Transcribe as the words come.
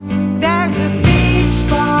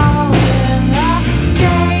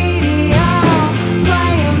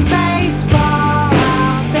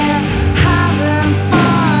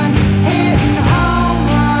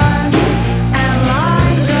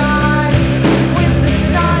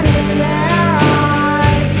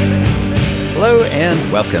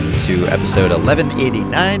Welcome to episode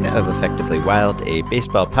 1189 of Effectively Wild, a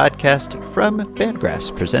baseball podcast from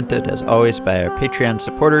Fangraphs, presented as always by our Patreon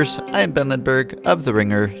supporters. I am Ben Lindbergh of The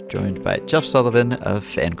Ringer, joined by Jeff Sullivan of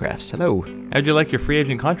Fangraphs. Hello. How'd you like your free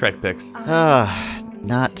agent contract picks?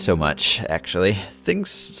 Not so much, actually. Things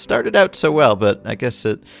started out so well, but I guess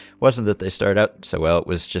it wasn't that they started out so well. It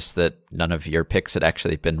was just that none of your picks had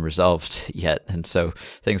actually been resolved yet, and so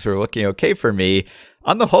things were looking okay for me.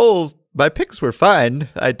 On the whole, my picks were fine.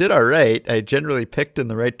 I did all right. I generally picked in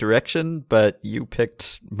the right direction, but you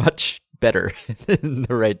picked much better in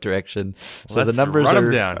the right direction. So the numbers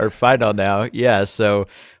are final now. Yeah, so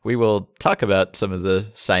we will talk about some of the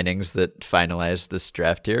signings that finalized this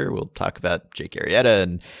draft here. We'll talk about Jake Arrieta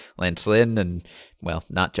and Lance Lynn and, well,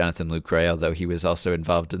 not Jonathan Lucroy, although he was also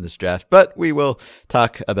involved in this draft. But we will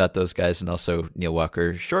talk about those guys and also Neil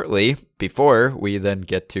Walker shortly before we then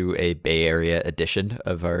get to a Bay Area edition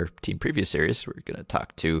of our team preview series. We're going to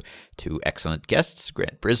talk to two excellent guests,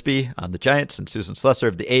 Grant Brisbee on the Giants and Susan Slusser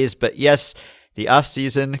of the A's. But yes, the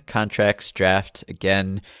offseason contracts draft,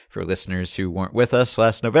 again, for listeners who weren't with us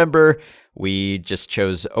last November, we just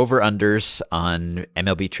chose over-unders on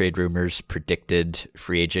MLB Trade Rumors predicted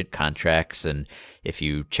free agent contracts. And if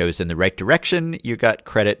you chose in the right direction, you got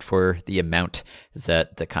credit for the amount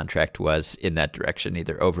that the contract was in that direction,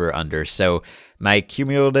 either over or under. So my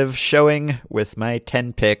cumulative showing with my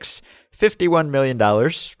 10 picks, $51 million.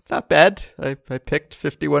 Not bad. I picked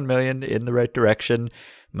 $51 million in the right direction.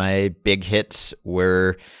 My big hits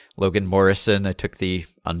were Logan Morrison. I took the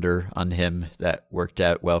under on him. That worked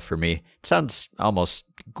out well for me. It sounds almost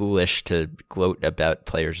ghoulish to gloat about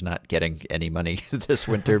players not getting any money this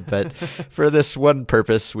winter, but for this one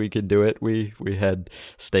purpose, we can do it. We had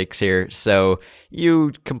stakes here. So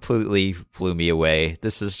you completely blew me away.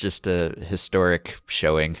 This is just a historic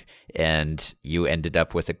showing, and you ended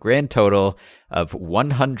up with a grand total of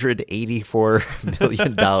 $184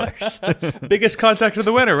 million. Biggest contract of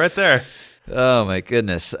the winter right there. Oh my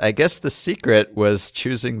goodness. I guess the secret was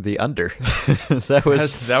choosing the under. that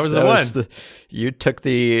was the one. You took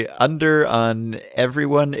the under on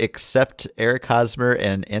everyone except Eric Hosmer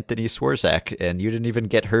and Anthony Swarzak, and you didn't even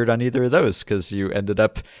get hurt on either of those because you ended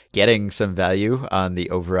up getting some value on the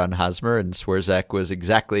over on Hosmer, and Swarzak was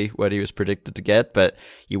exactly what he was predicted to get, but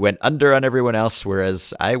you went under on everyone else,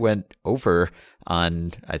 whereas I went over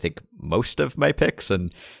on, I think, most of my picks,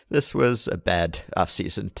 and this was a bad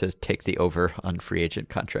offseason to take the over on free agent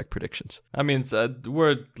contract predictions. I mean,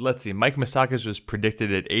 let's see, Mike Moustakas was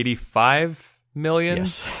predicted at $85 million.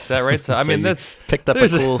 Yes. Is that right? So, I mean, that's picked up a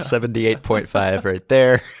cool 78.5 right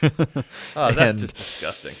there. Oh, that's just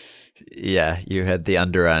disgusting. Yeah, you had the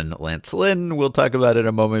under on Lance Lynn. We'll talk about it in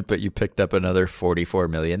a moment, but you picked up another $44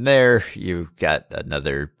 million there. You got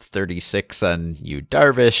another 36 on Yu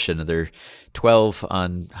Darvish, another 12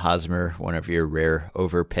 on Hosmer, one of your rare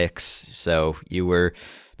over picks. So you were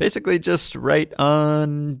basically just right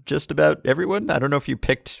on just about everyone. I don't know if you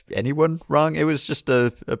picked anyone wrong. It was just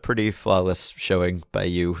a pretty flawless showing by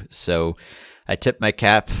you. So I tip my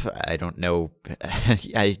cap. I don't know.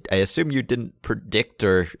 I assume you didn't predict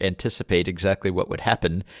or anticipate exactly what would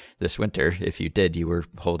happen this winter. If you did, you were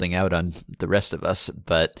holding out on the rest of us.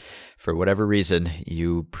 But for whatever reason,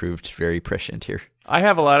 you proved very prescient here. I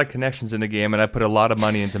have a lot of connections in the game, and I put a lot of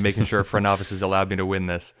money into making sure front offices allowed me to win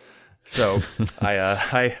this. So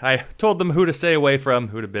I told them who to stay away from,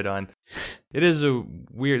 who to bid on. It is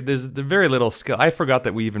there's very little skill. I forgot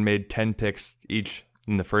that we even made 10 picks each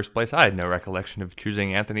in the first place. I had no recollection of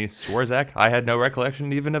choosing Anthony Swarzak. I had no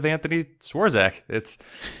recollection even of Anthony Swarzak. It's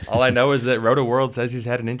all I know is that Roto World says he's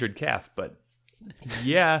had an injured calf. But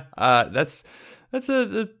yeah, that's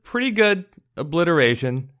a pretty good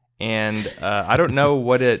obliteration, and I don't know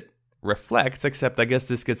what it reflects, except I guess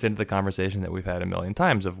this gets into the conversation that we've had a million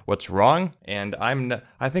times of what's wrong. And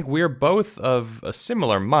I think we're both of a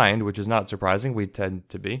similar mind, which is not surprising. We tend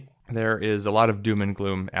to be. There is a lot of doom and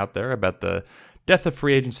gloom out there about the death of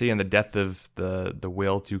free agency and the death of the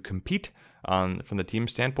will to compete from the team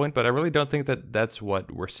standpoint, but I really don't think that that's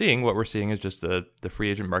what we're seeing. What we're seeing is just the free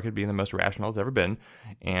agent market being the most rational it's ever been,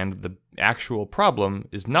 and the actual problem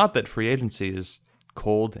is not that free agency is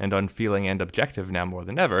cold and unfeeling and objective now more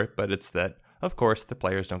than ever, but it's that, of course, the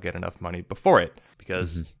players don't get enough money before it,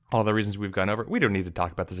 because all the reasons we've gone over, we don't need to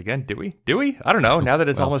talk about this again, do we? Do we? I don't know. Now that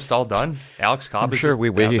it's almost all done, Alex Cobb I'm sure we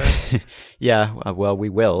will. Yeah, well, we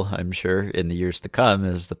will, I'm sure, in the years to come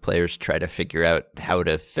as the players try to figure out how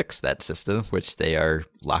to fix that system, which they are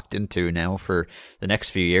locked into now for the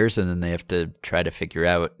next few years, and then they have to try to figure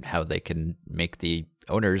out how they can make the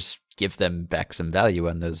owners give them back some value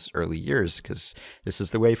on those early years, because this is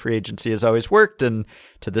the way free agency has always worked. And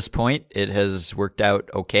to this point, it has worked out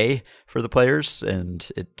okay for the players,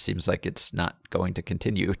 and it seems like it's not going to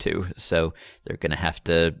continue to. So they're going to have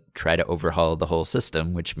to try to overhaul the whole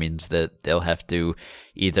system, which means that they'll have to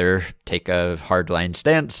either take a hardline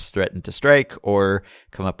stance, threaten to strike, or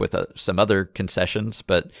come up with some other concessions.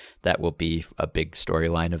 But that will be a big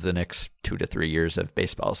storyline of the next 2 to 3 years of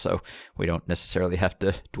baseball. So we don't necessarily have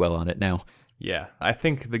to dwell on it now. Yeah, I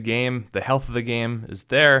think the health of the game is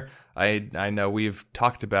there. I know we've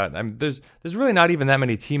talked about, there's really not even that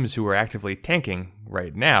many teams who are actively tanking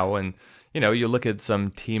right now. And, you look at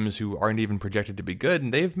some teams who aren't even projected to be good,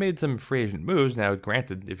 and they've made some free agent moves. Now,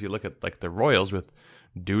 granted, if you look at like the Royals with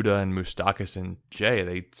Duda and Moustakas and Jay,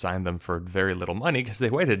 they signed them for very little money because they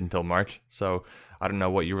waited until March. So I don't know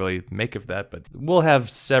what you really make of that, but we'll have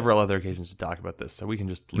several other occasions to talk about this, so we can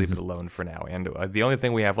just leave it alone for now. And the only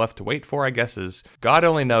thing we have left to wait for, I guess, is God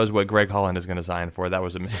only knows what Greg Holland is going to sign for. That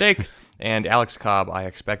was a mistake. And Alex Cobb, I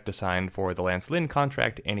expect to sign for the Lance Lynn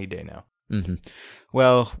contract any day now. Mm-hmm.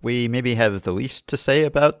 Well, we maybe have the least to say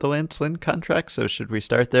about the Lance Lynn contract, so should we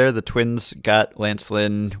start there? The Twins got Lance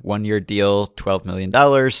Lynn, 1-year deal, $12 million,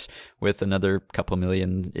 with another couple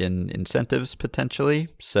million in incentives potentially.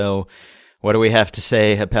 So what do we have to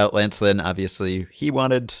say about Lance Lynn? Obviously, he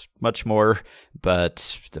wanted much more,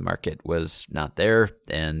 but the market was not there,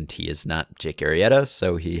 and he is not Jake Arrieta,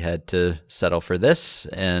 so he had to settle for this.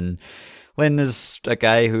 And Lynn is a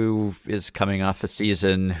guy who is coming off a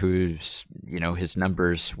season whose, his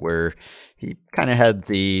numbers were, he kind of had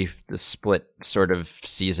the split sort of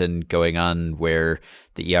season going on where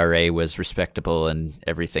the ERA was respectable and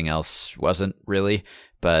everything else wasn't really.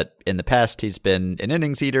 But in the past, he's been an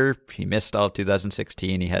innings eater. He missed all of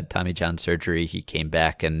 2016. He had Tommy John surgery. He came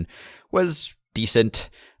back and was decent,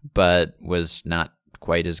 but was not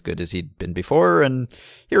quite as good as he'd been before. And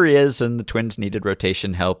here he is, and the Twins needed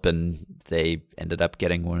rotation help, and they ended up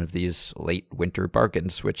getting one of these late winter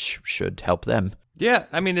bargains, which should help them. Yeah,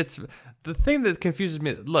 it's the thing that confuses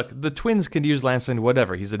me. Look, the Twins can use Lance Lynn,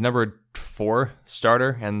 whatever. He's a number 4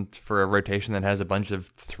 starter, and for a rotation that has a bunch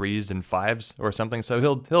of 3s and 5s or something. So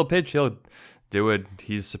he'll pitch, he'll do what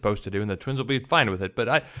he's supposed to do, and the Twins will be fine with it.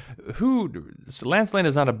 But Lance Lynn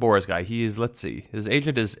is not a Boras guy. He is, let's see, his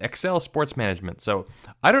agent is Excel Sports Management. So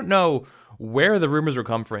I don't know where the rumors were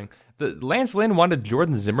coming from. Lance Lynn wanted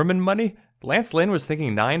Jordan Zimmerman money. Lance Lynn was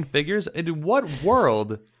thinking 9 figures. In what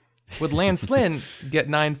world would Lance Lynn get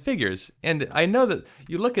 9 figures? And I know that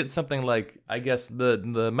you look at something like, I guess,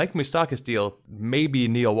 the Mike Moustakas deal, maybe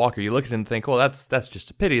Neil Walker. You look at it and think, well, that's just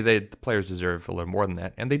a pity. The players deserve a little more than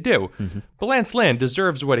that, and they do. Mm-hmm. But Lance Lynn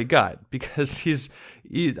deserves what he got, because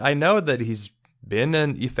I know that he's been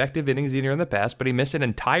an effective innings eater in the past, but he missed an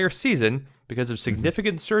entire season because of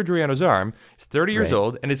significant surgery on his arm. He's 30 years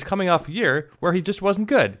old, and it's coming off a year where he just wasn't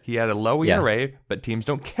good. He had a low ERA, but teams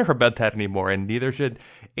don't care about that anymore, and neither should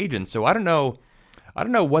agents. So I don't know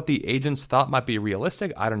what the agents thought might be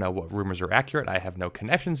realistic. I don't know what rumors are accurate. I have no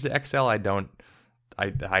connections to Excel.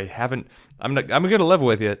 I haven't. I'm going to level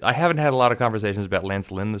with you. I haven't had a lot of conversations about Lance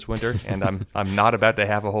Lynn this winter, and I'm not about to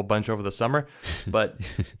have a whole bunch over the summer. But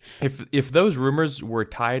if those rumors were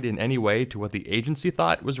tied in any way to what the agency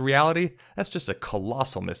thought was reality, that's just a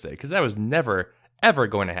colossal mistake, because that was never ever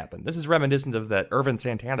going to happen. This is reminiscent of that Irvin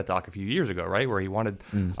Santana talk a few years ago, right, where he wanted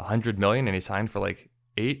 $100 million and he signed for like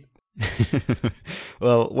 8.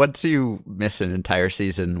 Well, once you miss an entire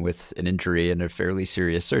season with an injury and a fairly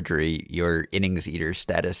serious surgery, your innings eater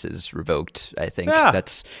status is revoked. I think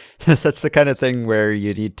that's the kind of thing where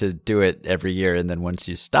you need to do it every year, and then once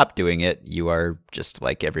you stop doing it, you are just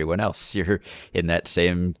like everyone else. You're in that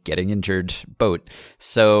same getting injured boat.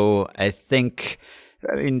 So I think,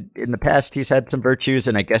 in the past, he's had some virtues,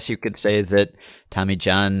 and I guess you could say that Tommy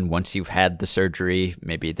John, once you've had the surgery,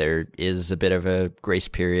 maybe there is a bit of a grace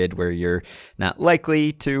period where you're not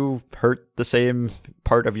likely to hurt the same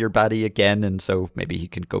part of your body again, and so maybe he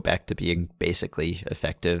can go back to being basically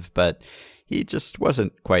effective, but he just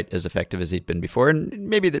wasn't quite as effective as he'd been before. And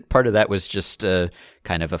maybe that part of that was just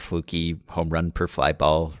kind of a fluky home run per fly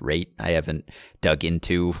ball rate. I haven't dug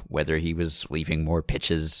into whether he was leaving more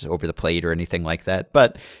pitches over the plate or anything like that,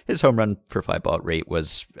 but his home run per fly ball rate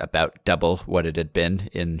was about double what it had been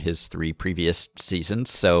in his 3 previous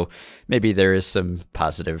seasons. So maybe there is some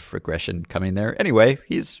positive regression coming there. Anyway,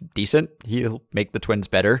 he's decent. He'll make the Twins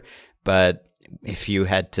better, but if you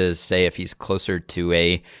had to say if he's closer to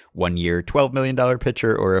a 1-year $12 million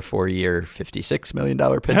pitcher or a 4-year $56 million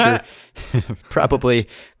pitcher, probably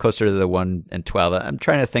closer to the 1 and 12. I'm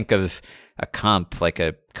trying to think of a comp, like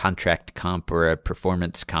a contract comp or a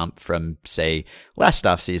performance comp from, say, last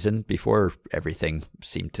offseason before everything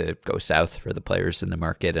seemed to go south for the players in the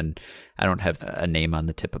market. And I don't have a name on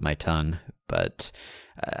the tip of my tongue, but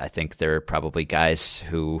I think there are probably guys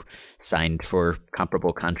who signed for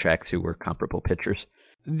comparable contracts who were comparable pitchers.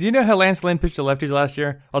 Do you know how Lance Lynn pitched to lefties last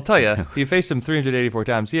year? I'll tell you, he faced them 384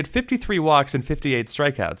 times. He had 53 walks and 58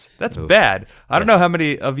 strikeouts. That's bad. I don't know how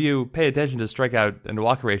many of you pay attention to strikeout and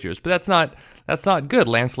walk ratios, but that's not good.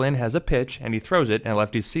 Lance Lynn has a pitch, and he throws it, and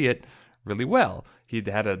lefties see it really well. He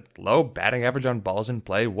had a low batting average on balls in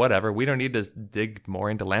play, whatever. We don't need to dig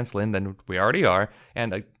more into Lance Lynn than we already are.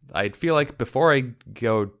 And I feel like before I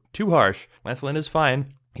go too harsh, Lance Lynn is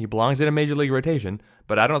fine. He belongs in a major league rotation,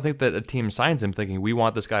 but I don't think that a team signs him thinking we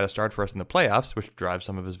want this guy to start for us in the playoffs, which drives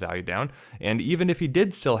some of his value down. And even if he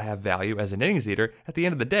did still have value as an innings eater, at the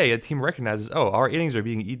end of the day, a team recognizes, oh, our innings are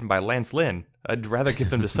being eaten by Lance Lynn. I'd rather give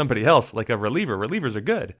them to somebody else, like a reliever. Relievers are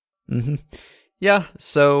good. Mm-hmm. Yeah,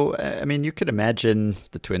 so, I mean, you could imagine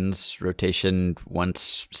the Twins rotation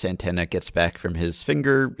once Santana gets back from his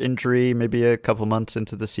finger injury, maybe a couple months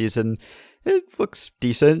into the season. It looks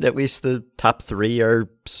decent. At least the top three are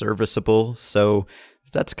serviceable. So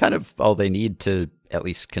that's kind of all they need to at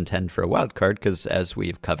least contend for a wild card, because as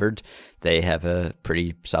we've covered, they have a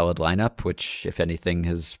pretty solid lineup, which, if anything,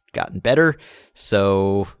 has gotten better.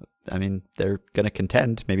 So, I mean, they're going to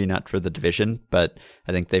contend, maybe not for the division, but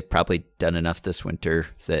I think they've probably done enough this winter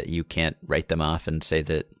that you can't write them off and say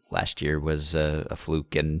that last year was a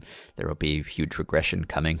fluke and there will be huge regression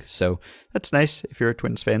coming. So that's nice if you're a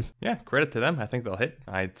Twins fan. Yeah, credit to them. I think they'll hit.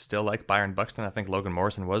 I still like Byron Buxton. I think Logan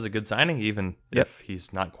Morrison was a good signing, even if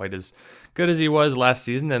he's not quite as good as he was last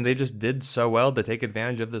season. And they just did so well to take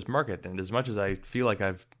advantage of this market. And as much as I feel like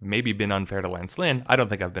I've maybe been unfair to Lance Lynn, I don't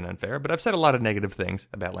think I've been unfair, but I've said a lot of negative things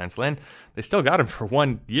about Lance Lynn. They still got him for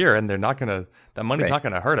 1 year, and that money's not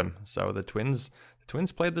going to hurt him. So the Twins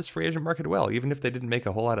played this free agent market well. Even if they didn't make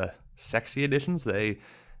a whole lot of sexy additions, they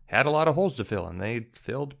had a lot of holes to fill, and they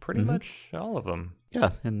filled pretty much all of them.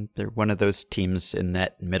 Yeah, and they're one of those teams in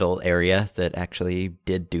that middle area that actually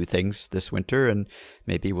did do things this winter, and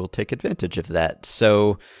maybe we'll take advantage of that.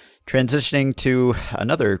 So transitioning to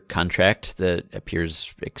another contract that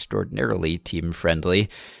appears extraordinarily team-friendly,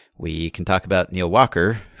 we can talk about Neil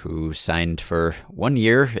Walker, who signed for 1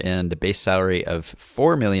 year and a base salary of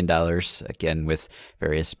 $4 million, again with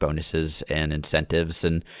various bonuses and incentives.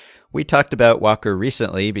 And we talked about Walker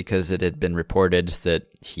recently because it had been reported that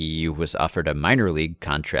he was offered a minor league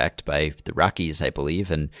contract by the Rockies, I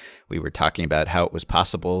believe. And we were talking about how it was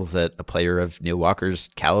possible that a player of Neil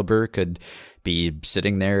Walker's caliber could be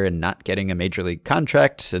sitting there and not getting a major league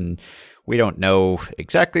contract. And we don't know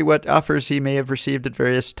exactly what offers he may have received at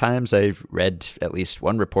various times. I've read at least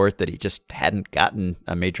one report that he just hadn't gotten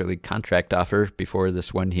a major league contract offer before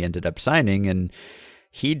this one he ended up signing, and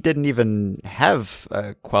he didn't even have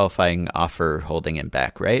a qualifying offer holding him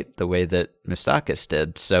back, right? The way that Moustakas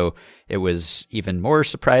did. So it was even more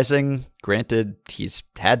surprising. Granted, he's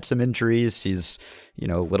had some injuries. He's,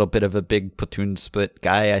 a little bit of a big platoon split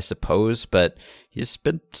guy, I suppose, but he's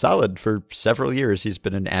been solid for several years. He's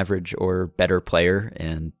been an average or better player.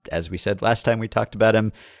 And as we said last time we talked about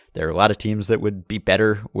him, there are a lot of teams that would be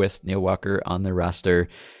better with Neil Walker on their roster.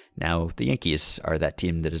 Now the Yankees are that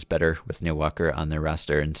team that is better with Neil Walker on their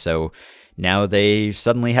roster. And so now they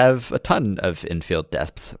suddenly have a ton of infield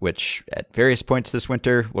depth, which at various points this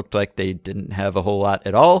winter looked like they didn't have a whole lot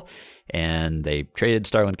at all. And they traded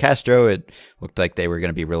Starlin Castro. It looked like they were going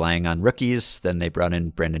to be relying on rookies. Then they brought in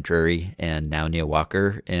Brandon Drury and now Neil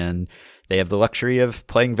Walker. And they have the luxury of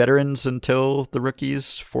playing veterans until the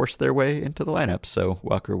rookies force their way into the lineup. So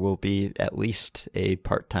Walker will be at least a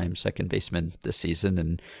part-time second baseman this season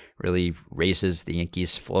and really raises the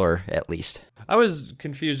Yankees' floor at least. I was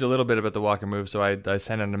confused a little bit about the Walker move, so I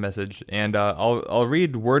sent out a message, and I'll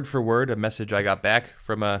read word for word a message I got back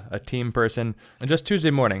from a team person just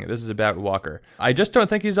Tuesday morning. This is about Walker. I just don't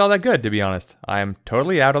think he's all that good, to be honest. I'm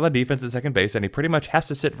totally out on the defense at second base, and he pretty much has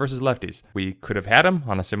to sit versus lefties. We could have had him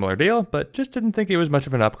on a similar deal, but just didn't think he was much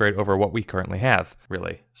of an upgrade over what we currently have,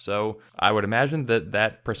 really. So I would imagine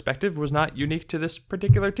that perspective was not unique to this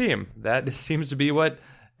particular team. That seems to be what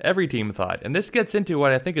every team thought. And this gets into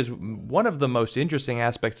what I think is one of the most interesting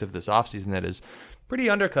aspects of this offseason that is pretty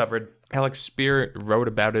undercovered. Alex Spear wrote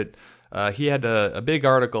about it. He had a big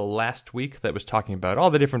article last week that was talking about all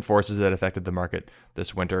the different forces that affected the market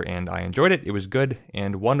this winter, and I enjoyed it. It was good.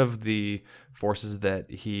 And one of the forces that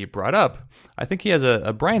he brought up, I think he has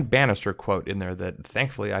a Brian Bannister quote in there that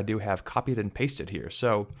thankfully I do have copied and pasted here.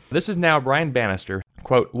 So this is now Brian Bannister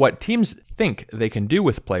Quote, what teams think they can do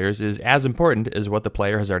with players is as important as what the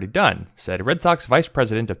player has already done, said Red Sox Vice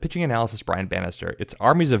President of Pitching Analysis Brian Bannister. It's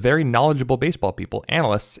armies of very knowledgeable baseball people,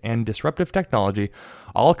 analysts, and disruptive technology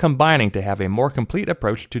all combining to have a more complete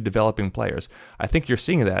approach to developing players. I think you're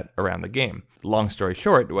seeing that around the game. Long story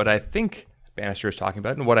short, what I think Bannister is talking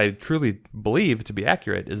about, and what I truly believe to be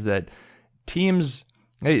accurate, is that teams,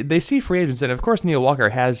 they see free agents, and of course Neil Walker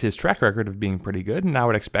has his track record of being pretty good, and I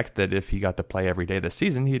would expect that if he got to play every day this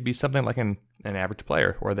season, he'd be something like an average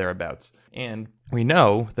player or thereabouts. And we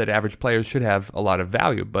know that average players should have a lot of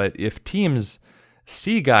value, but if teams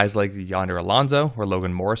see guys like Yonder Alonso or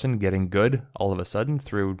Logan Morrison getting good all of a sudden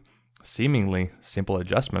through seemingly simple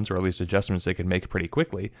adjustments, or at least adjustments they can make pretty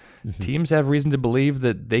quickly, teams have reason to believe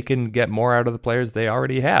that they can get more out of the players they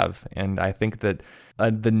already have. And I think that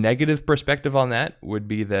the negative perspective on that would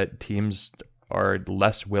be that teams are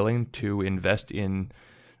less willing to invest in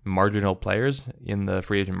marginal players in the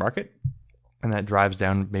free agent market, and that drives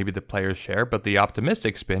down maybe the players' share. But the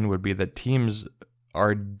optimistic spin would be that teams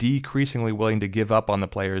are decreasingly willing to give up on the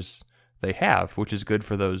players they have, which is good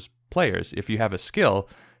for those players. If you have a skill,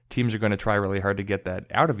 teams are going to try really hard to get that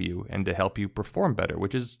out of you and to help you perform better,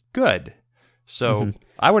 which is good. So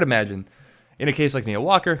I would imagine in a case like Neil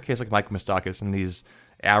Walker, a case like Mike Moustakas, and these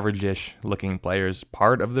average-ish looking players,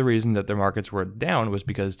 part of the reason that their markets were down was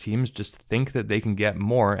because teams just think that they can get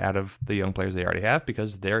more out of the young players they already have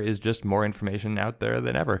because there is just more information out there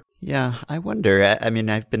than ever. Yeah, I wonder. I mean,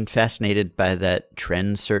 I've been fascinated by that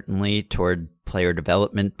trend, certainly, toward player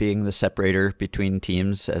development being the separator between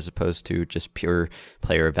teams as opposed to just pure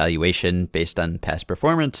player evaluation based on past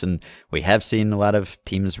performance. And we have seen a lot of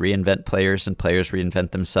teams reinvent players and players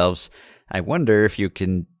reinvent themselves. I wonder if you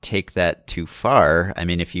can take that too far. I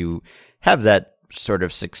mean, if you have that sort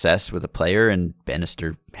of success with a player, and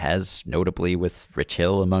Bannister has, notably with Rich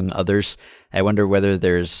Hill, among others, I wonder whether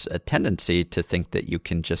there's a tendency to think that you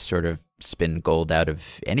can just sort of spin gold out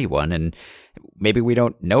of anyone. And maybe we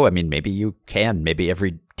don't know. I mean, maybe you can. Maybe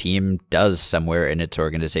every team does somewhere in its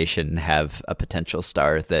organization have a potential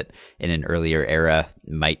star that in an earlier era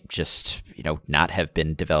might just, not have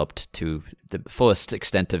been developed to the fullest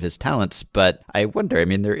extent of his talents. But I wonder, I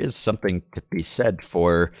mean, there is something to be said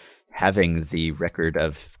for having the record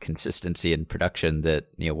of consistency and production that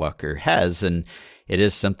Neil Walker has. And it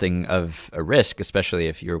is something of a risk, especially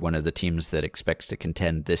if you're one of the teams that expects to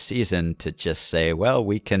contend this season, to just say, well,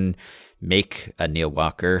 we can make a Neil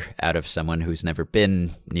Walker out of someone who's never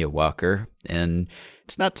been Neil Walker. And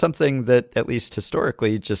it's not something that, at least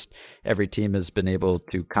historically, just every team has been able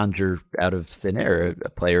to conjure out of thin air. A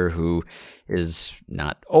player who is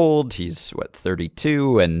not old, he's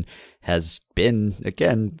 32, and has been,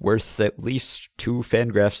 again, worth at least 2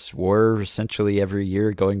 Fangraphs WAR essentially every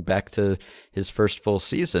year going back to his first full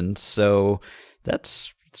season. So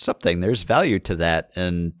that's something. There's value to that.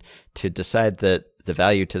 And to decide that the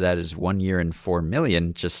value to that is 1 year and $4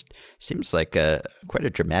 million just seems like quite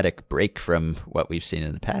a dramatic break from what we've seen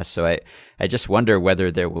in the past. So I just wonder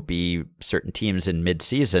whether there will be certain teams in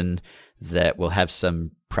midseason that will have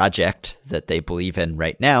some project that they believe in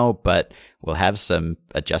right now, but will have some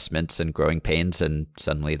adjustments and growing pains, and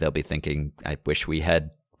suddenly they'll be thinking, I wish we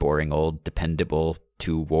had boring old dependable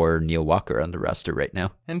 2-WAR Neil Walker on the roster right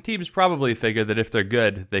now. And teams probably figure that if they're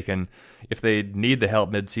good, they can, if they need the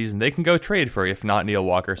help midseason, they can go trade for, if not Neil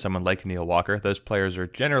Walker, someone like Neil Walker. Those players are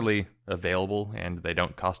generally available and they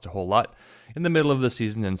don't cost a whole lot in the middle of the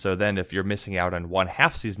season. And so then if you're missing out on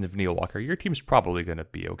 1/2 season of Neil Walker, your team's probably going to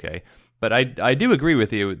be okay. But I do agree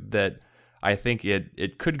with you that I think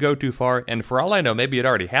it could go too far. And for all I know, maybe it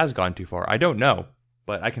already has gone too far. I don't know.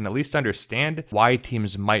 But I can at least understand why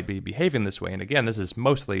teams might be behaving this way. And again, this is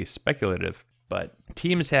mostly speculative, but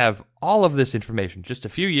teams have all of this information, just a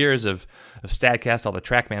few years of StatCast, all the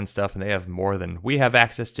TrackMan stuff, and they have more than we have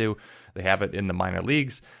access to. They have it in the minor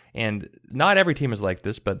leagues. And not every team is like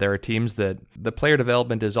this, but there are teams that the player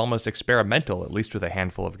development is almost experimental, at least with a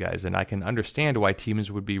handful of guys. And I can understand why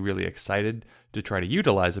teams would be really excited to try to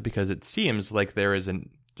utilize it, because it seems like there is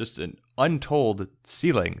just an untold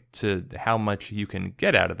ceiling to how much you can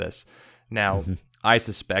get out of this. Now, I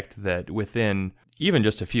suspect that within even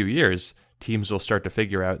just a few years, teams will start to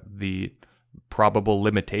figure out the probable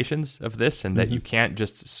limitations of this, and that you can't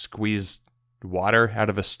just squeeze water out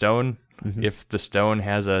of a stone if the stone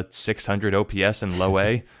has a 600 OPS in low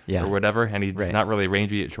A or whatever, and he's not really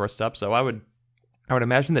rangy at shortstop. So I would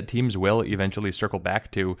imagine that teams will eventually circle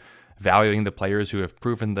back to valuing the players who have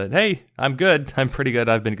proven that, hey, I'm good. I'm pretty good.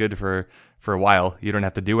 I've been good for a while. You don't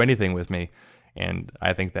have to do anything with me. And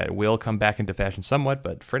I think that will come back into fashion somewhat.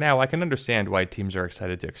 But for now, I can understand why teams are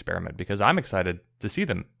excited to experiment, because I'm excited to see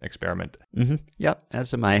them experiment. Yep,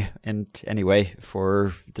 as am I. And anyway,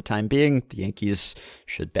 for the time being, the Yankees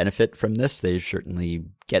should benefit from this. They certainly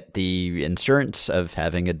get the insurance of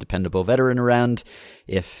having a dependable veteran around.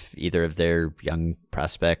 If either of their young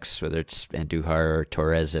prospects, whether it's Andujar or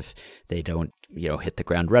Torres, if they don't, hit the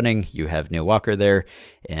ground running, you have Neil Walker there,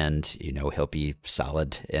 and he'll be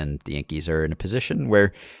solid. And the Yankees are in a position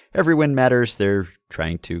where every win matters. They're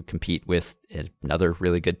trying to compete with another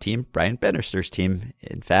really good team, Brian Bannister's team,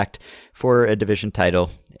 in fact, for a division title.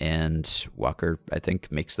 And Walker, I think,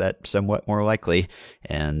 makes that somewhat more likely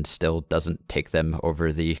and still doesn't take them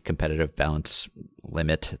over the competitive balance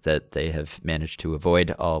limit that they have managed to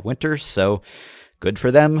avoid all winter. So good for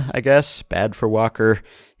them, I guess. Bad for Walker.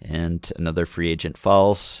 And another free agent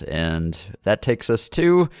falls. And that takes us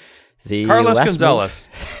to the Carlos Gonzalez.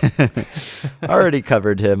 Already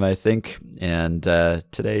covered him, I think. And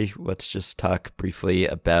today, let's just talk briefly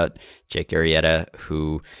about Jake Arrieta,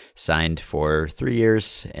 who signed for 3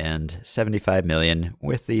 years and $75 million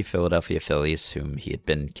with the Philadelphia Phillies, whom he had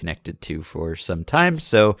been connected to for some time.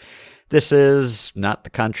 So this is not the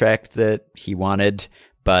contract that he wanted,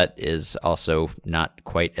 but is also not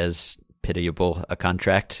quite as pitiable a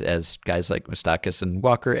contract as guys like Moustakas and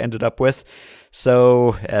Walker ended up with.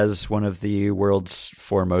 So as one of the world's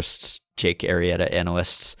foremost Jake Arrieta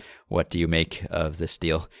analysts, what do you make of this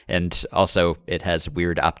deal? And also it has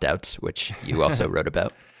weird opt-outs, which you also wrote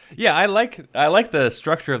about. Yeah, I like the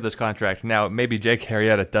structure of this contract. Now, maybe Jake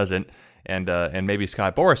Arrieta doesn't, and maybe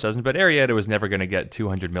Scott Boras doesn't, but Arrieta was never going to get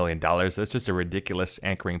 $200 million. That's just a ridiculous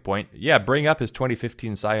anchoring point. Yeah, bring up his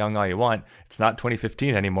 2015 Cy Young all you want. It's not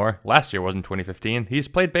 2015 anymore. Last year wasn't 2015. He's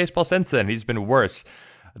played baseball since then. He's been worse.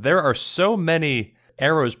 There are so many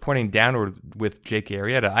arrows pointing downward with Jake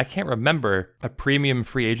Arrieta. I can't remember a premium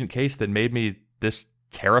free agent case that made me this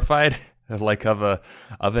terrified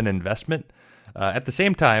of an investment. At the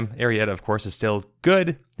same time, Arrieta, of course, is still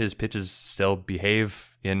good. His pitches still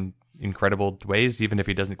behave in incredible ways, even if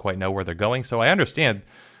he doesn't quite know where they're going. So I understand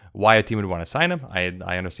why a team would want to sign him.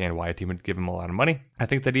 I understand why a team would give him a lot of money. I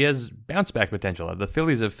think that he has bounce back potential. The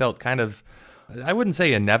Phillies have felt kind of, I wouldn't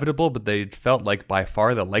say inevitable, but they felt like by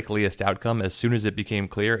far the likeliest outcome as soon as it became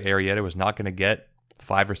clear Arrieta was not going to get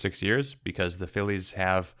 5 or 6 years, because the Phillies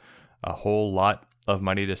have a whole lot of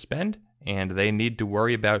money to spend and they need to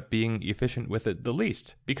worry about being efficient with it the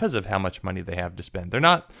least because of how much money they have to spend. They're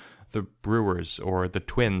not the Brewers or the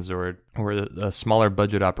Twins or a smaller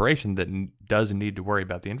budget operation that does need to worry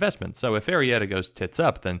about the investment. So if Arrieta goes tits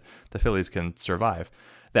up, then the Phillies can survive.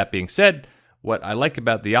 That being said, what I like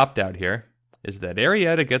about the opt-out here is that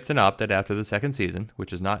Arrieta gets an opt-out after the second season,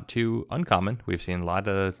 which is not too uncommon. We've seen a lot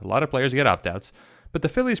of players get opt-outs, but the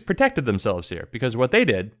Phillies protected themselves here because what they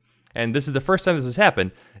did, and this is the first time this has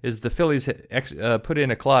happened, is the Phillies put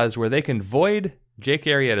in a clause where they can void Jake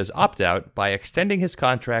Arrieta's opt-out by extending his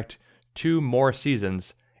contract 2 more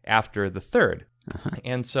seasons after the third.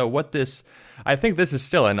 And so I think this is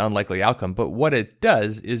still an unlikely outcome, but what it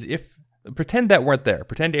does is pretend that weren't there.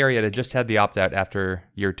 Pretend Arrieta just had the opt-out after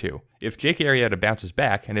year 2. If Jake Arrieta bounces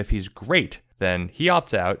back, and if he's great, then he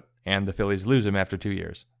opts out, and the Phillies lose him after 2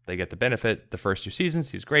 years. They get the benefit the first 2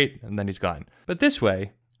 seasons, he's great, and then he's gone. But this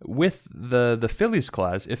way, with the Phillies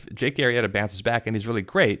clause, if Jake Arrieta bounces back and he's really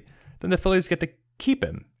great, then the Phillies get to keep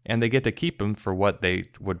him, and they get to keep him for what they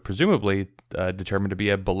would presumably determine to be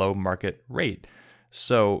a below-market rate.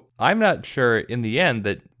 So I'm not sure in the end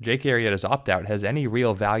that Jake Arrieta's opt-out has any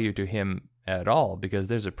real value to him at all, because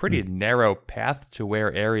there's a pretty narrow path to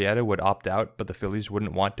where Arrieta would opt out, but the Phillies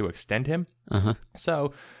wouldn't want to extend him.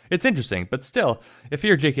 So it's interesting, but still, if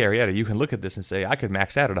you're Jake Arrieta, you can look at this and say, I could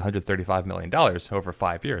max out at $135 million over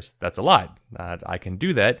 5 years. That's a lot. I can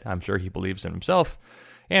do that. I'm sure he believes in himself.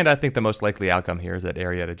 And I think the most likely outcome here is that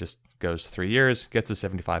Arrieta just goes 3 years, gets the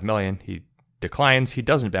 $75 million. He declines. He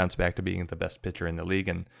doesn't bounce back to being the best pitcher in the league,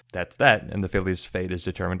 and that's that. And the Phillies' fate is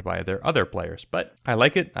determined by their other players. But I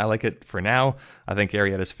like it. I like it for now. I think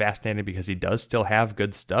Arrieta is fascinating because he does still have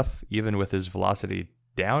good stuff, even with his velocity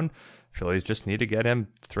down. Phillies just need to get him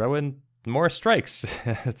throwing more strikes.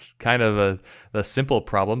 It's kind of a simple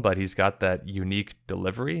problem, but he's got that unique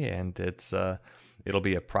delivery, and it'll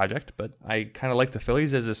be a project. But I kind of like the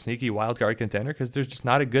Phillies as a sneaky wildcard contender because there's just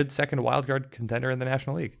not a good second wildcard contender in the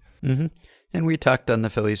National League. And we talked on the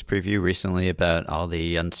Phillies preview recently about all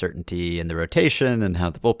the uncertainty in the rotation and how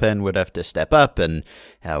the bullpen would have to step up and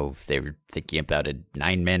how they were thinking about a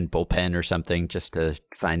 9-man bullpen or something just to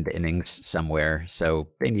find the innings somewhere. So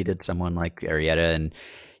they needed someone like Arrieta, and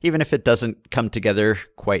even if it doesn't come together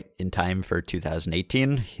quite in time for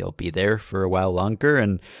 2018, he'll be there for a while longer.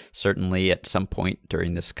 And certainly at some point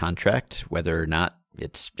during this contract, whether or not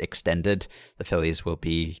it's extended, the Phillies will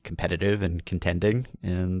be competitive and contending,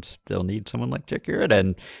 and they'll need someone like Jake Arrieta.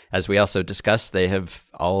 And as we also discussed, they have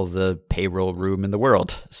all the payroll room in the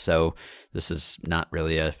world. So this is not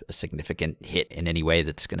really a significant hit in any way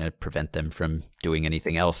that's going to prevent them from doing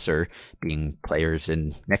anything else or being players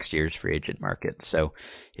in next year's free agent market. So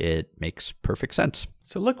it makes perfect sense.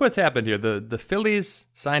 So look what's happened here. The Phillies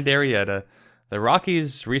signed Arrieta. The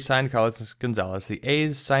Rockies re-signed Carlos Gonzalez. The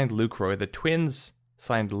A's signed Lucroy. The Twins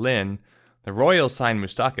signed Lynn. The Royals signed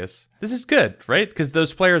Moustakas. This is good, right? Because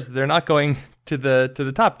those players, they're not going to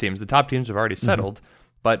the top teams. The top teams have already settled.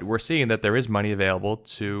 But we're seeing that there is money available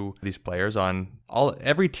to these players on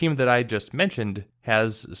every team that I just mentioned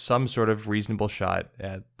has some sort of reasonable shot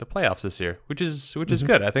at the playoffs this year, which is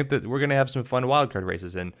good. I think that we're going to have some fun wildcard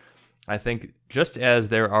races, and I think just as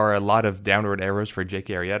there are a lot of downward arrows for Jake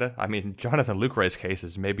Arrieta, I mean, Jonathan Lucroy's case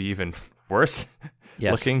is maybe even worse.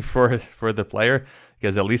 Yes. Looking for the player,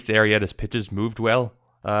 because at least Arrieta's pitches moved well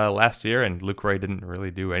last year, and Lucroy didn't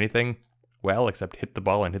really do anything well except hit the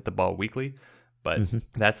ball weakly. But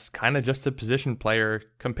that's kind of just a position player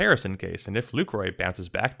comparison case. And if Lucroy bounces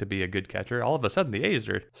back to be a good catcher, all of a sudden the A's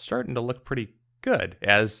are starting to look pretty good,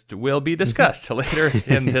 as will be discussed later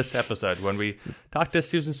in this episode when we talk to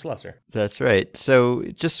Susan Slusser. That's right. So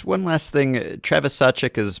just one last thing. Travis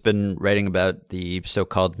Sawchik has been writing about the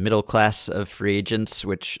so-called middle class of free agents,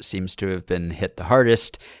 which seems to have been hit the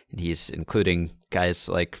hardest. And he's including guys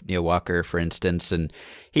like Neil Walker, for instance, and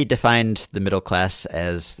he defined the middle class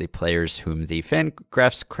as the players whom the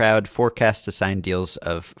Fangraphs crowd forecast to sign deals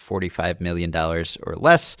of $45 million or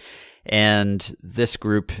less. And this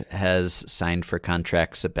group has signed for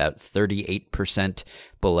contracts about 38%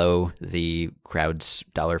 below the crowd's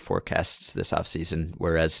dollar forecasts this offseason,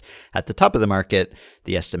 whereas at the top of the market,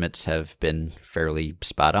 the estimates have been fairly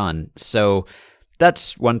spot on. So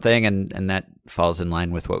that's one thing, and that falls in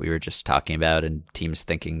line with what we were just talking about, and teams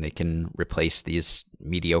thinking they can replace these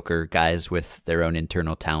mediocre guys with their own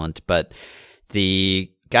internal talent. But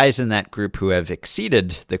the guys in that group who have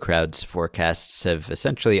exceeded the crowd's forecasts have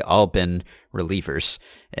essentially all been relievers.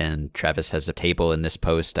 And Travis has a table in this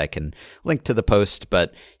post. I can link to the post,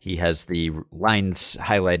 but he has the lines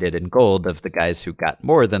highlighted in gold of the guys who got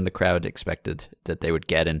more than the crowd expected that they would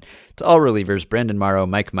get. And it's all relievers: Brandon Morrow,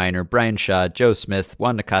 Mike Minor, Brian Shaw, Joe Smith,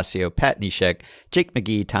 Juan Nicasio, Pat Neshek, Jake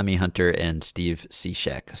McGee, Tommy Hunter, and Steve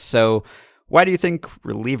Cishek. So why do you think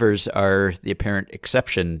relievers are the apparent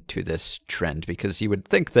exception to this trend? Because you would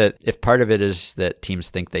think that if part of it is that teams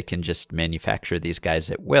think they can just manufacture these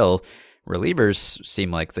guys at will, relievers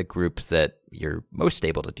seem like the group that you're most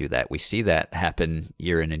able to do that. We see that happen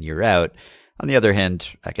year in and year out. On the other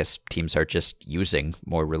hand, I guess teams are just using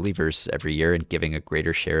more relievers every year and giving a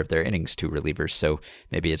greater share of their innings to relievers. So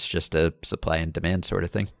maybe it's just a supply and demand sort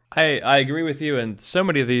of thing. I agree with you. And so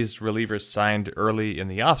many of these relievers signed early in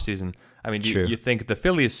the offseason. I mean, you think the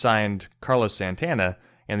Phillies signed Carlos Santana,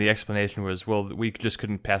 and the explanation was, well, we just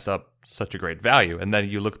couldn't pass up such a great value. And then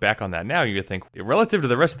you look back on that now, you think, relative to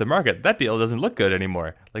the rest of the market, that deal doesn't look good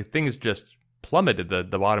anymore. Like, things just plummeted.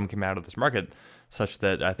 The bottom came out of this market, such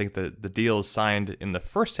that I think the deals signed in the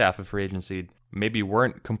first half of free agency maybe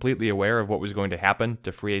weren't completely aware of what was going to happen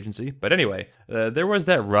to free agency. But anyway, there was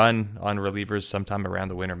that run on relievers sometime around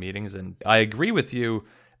the winter meetings, and I agree with you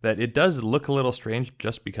that it does look a little strange,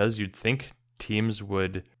 just because you'd think teams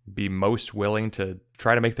would be most willing to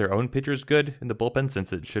try to make their own pitchers good in the bullpen,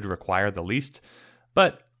 since it should require the least.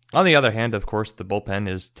 But on the other hand, of course, the bullpen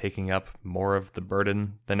is taking up more of the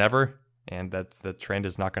burden than ever, and that the trend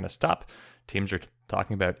is not going to stop. Teams are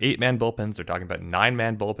talking about 8-man bullpens. They're talking about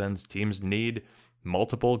 9-man bullpens. Teams need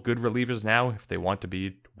multiple good relievers now if they want to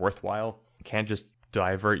be worthwhile. You can't just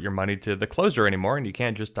divert your money to the closer anymore, and you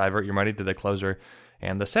can't just divert your money to the closer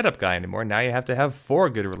and the setup guy anymore. Now you have to have 4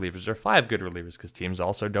 good relievers or 5 good relievers, because teams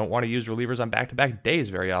also don't want to use relievers on back-to-back days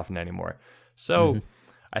very often anymore. So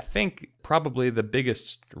I think probably the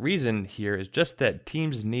biggest reason here is just that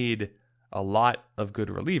teams need a lot of good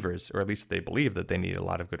relievers, or at least they believe that they need a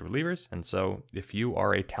lot of good relievers. And so if you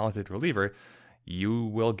are a talented reliever, you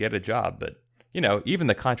will get a job. But, even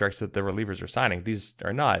the contracts that the relievers are signing, these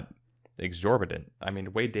are not exorbitant. I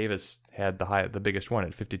mean, Wade Davis had the biggest one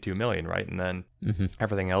at $52 million, right? And then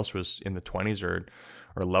everything else was in the 20s or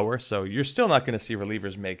lower. So you're still not going to see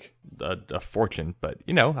relievers make a fortune. But,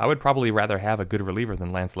 I would probably rather have a good reliever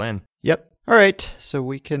than Lance Lynn. Yep. All right, so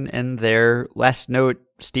we can end there. Last note,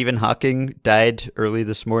 Stephen Hawking died early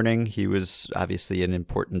this morning. He was obviously an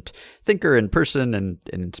important thinker in person and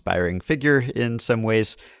an inspiring figure in some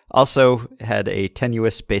ways. Also had a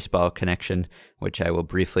tenuous baseball connection, which I will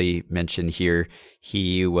briefly mention here.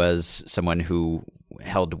 He was someone who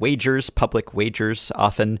held wagers, public wagers,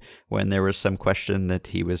 often when there was some question that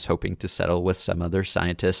he was hoping to settle with some other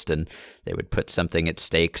scientist, and they would put something at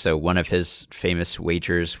stake. So one of his famous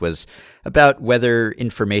wagers was about whether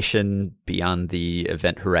information beyond the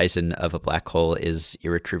event horizon of a black hole is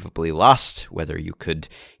irretrievably lost, whether you could,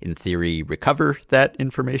 in theory, recover that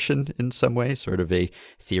information in some way, sort of a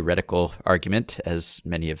theoretical argument, as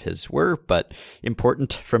many of his were, but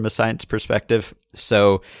important from a science perspective.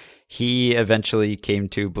 So he eventually came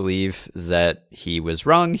to believe that he was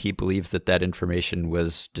wrong. He believed that that information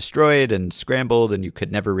was destroyed and scrambled and you could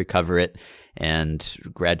never recover it. And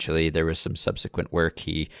gradually there was some subsequent work.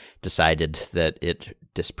 He decided that it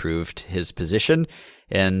disproved his position.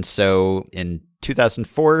 And so in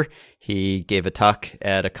 2004, he gave a talk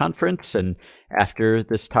at a conference. And after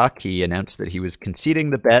this talk, he announced that he was conceding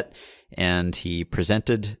the bet. And he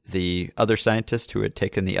presented the other scientist who had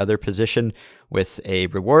taken the other position with a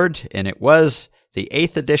reward, and it was the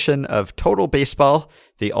 8th edition of Total Baseball,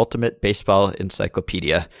 the Ultimate Baseball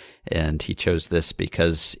Encyclopedia. And he chose this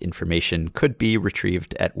because information could be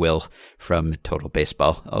retrieved at will from Total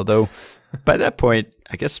Baseball. Although by that point,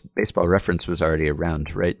 I guess Baseball Reference was already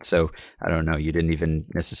around, right? So I don't know, you didn't even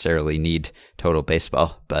necessarily need Total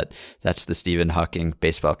Baseball, but that's the Stephen Hawking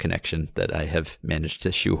baseball connection that I have managed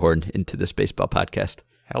to shoehorn into this baseball podcast.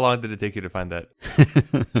 How long did it take you to find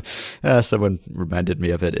that? Someone reminded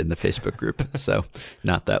me of it in the Facebook group, so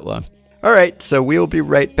not that long. All right, so we'll be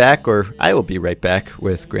right back, or I will be right back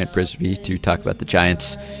with Grant Brisbee to talk about the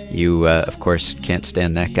Giants. You, of course, can't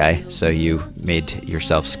stand that guy, so you made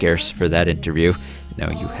yourself scarce for that interview. You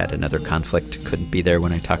know, you had another conflict, couldn't be there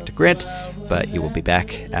when I talked to Grant, but you will be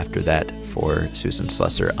back after that for Susan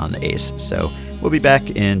Slusser on the A's. So we'll be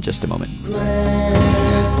back in just a moment.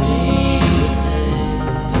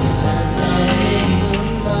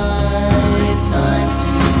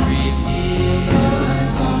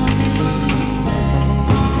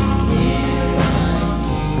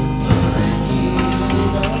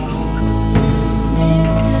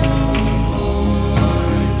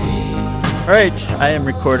 All right, I am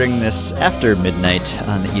recording this after midnight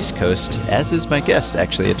on the East Coast, as is my guest.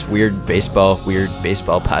 Actually, it's weird baseball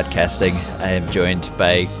podcasting. I am joined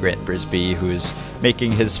by Grant Brisbee, who is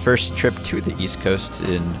making his first trip to the East Coast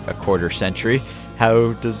in a quarter century.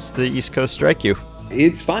 How does the East Coast strike you?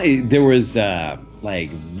 It's fine. There was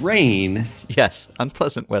rain. Yes,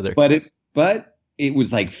 unpleasant weather. But it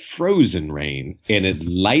was like frozen rain, and it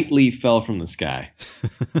lightly fell from the sky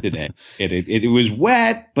today. It was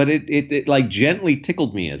wet, but it like gently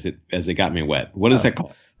tickled me as it got me wet. What is that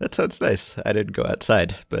called? That sounds nice. I didn't go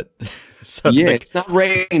outside, but it's not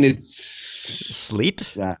rain. It's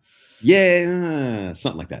sleet. Yeah,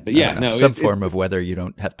 something like that. But yeah, no, some form of weather you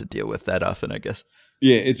don't have to deal with that often, I guess.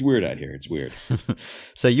 Yeah, it's weird out here. It's weird.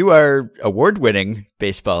 So you are award-winning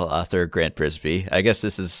baseball author Grant Brisbee. I guess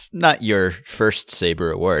this is not your first Saber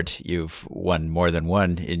Award. You've won more than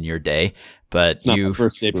one in your day, but it's not my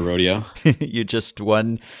first Saber rodeo. You just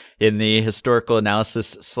won in the historical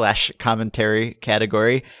analysis / commentary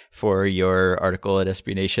category for your article at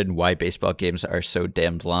SB Nation, Why Baseball Games Are So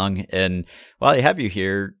Damned Long. And while I have you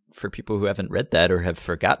here, for people who haven't read that or have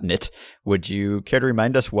forgotten it, would you care to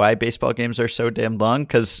remind us why baseball games are so damn long?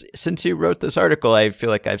 Because since you wrote this article, I feel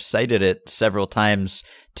like I've cited it several times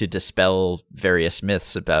to dispel various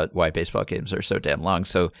myths about why baseball games are so damn long.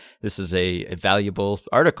 So this is a valuable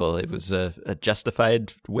article. It was a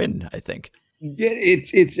justified win, I think.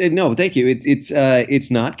 It's no, thank you.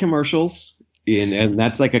 It's not commercials, and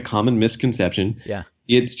that's like a common misconception. Yeah,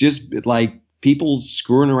 it's just like people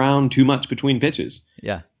screwing around too much between pitches.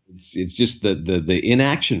 Yeah. It's just the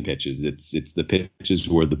inaction pitches. It's the pitches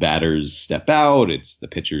where the batters step out. It's the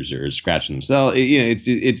pitchers are scratching themselves.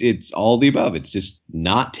 It's all the above. It's just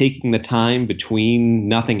not taking the time between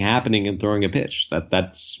nothing happening and throwing a pitch.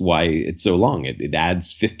 That's why it's so long. It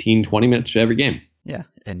adds 15, 20 minutes to every game. Yeah,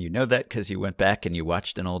 and you know that because you went back and you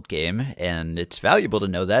watched an old game, and it's valuable to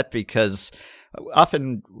know that because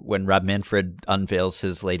often when Rob Manfred unveils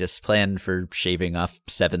his latest plan for shaving off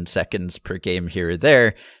 7 seconds per game here or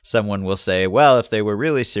there, someone will say, well, if they were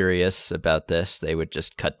really serious about this, they would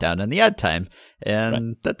just cut down on the ad time.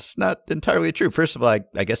 And That's not entirely true. First of all,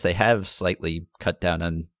 I guess they have slightly cut down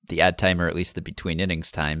on the ad time, or at least the between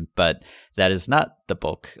innings time, but that is not the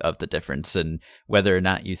bulk of the difference. And whether or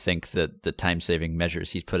not you think that the time-saving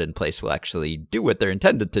measures he's put in place will actually do what they're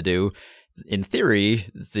intended to do, in theory,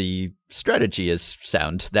 the strategy is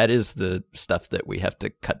sound. That is the stuff that we have to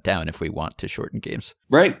cut down if we want to shorten games.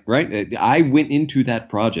 Right. I went into that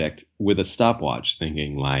project with a stopwatch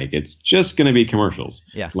thinking like it's just going to be commercials.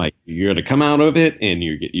 Yeah. Like you're going to come out of it and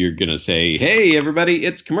you're going to say, hey, everybody,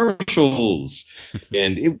 it's commercials.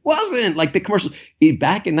 And it wasn't like the commercials.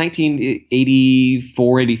 Back in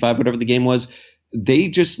 1984, 85, whatever the game was, they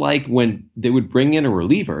just like when they would bring in a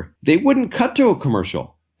reliever, they wouldn't cut to a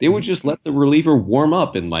commercial. They would just let the reliever warm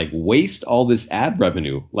up and like waste all this ad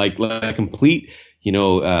revenue, like complete,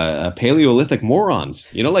 Paleolithic morons.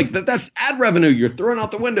 Like that's ad revenue you're throwing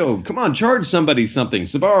out the window. Come on, charge somebody something.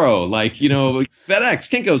 Sbarro, like FedEx,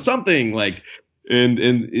 Kinko, something like. And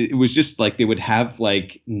it was just like they would have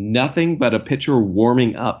like nothing but a pitcher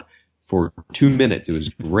warming up for 2 minutes. It was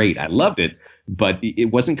great. I loved it. But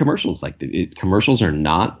it wasn't commercials. Like commercials are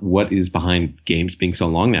not what is behind games being so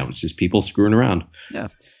long now. It's just people screwing around. Yeah.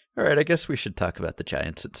 All right. I guess we should talk about the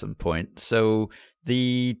Giants at some point. So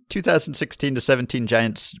the 2016 to 17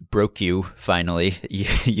 Giants broke you finally.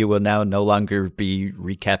 You will now no longer be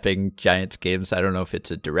recapping Giants games. I don't know if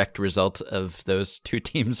it's a direct result of those two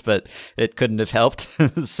teams, but it couldn't have helped.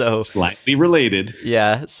 So slightly related.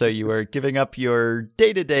 Yeah. So you are giving up your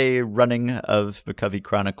day-to-day running of McCovey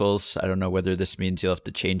Chronicles. I don't know whether this means you'll have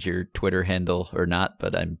to change your Twitter handle or not,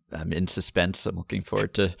 but I'm in suspense. I'm looking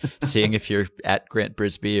forward to seeing if you're at Grant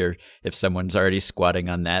Brisbee or if someone's already squatting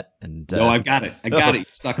on that. And no, I've got it. I got it, you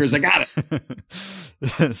suckers. I got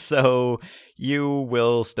it. So you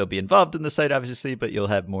will still be involved in the site, obviously, but you'll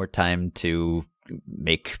have more time to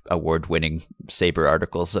make award-winning Sabre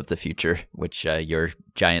articles of the future, which your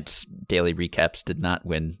Giants daily recaps did not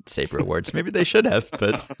win Sabre awards. Maybe they should have,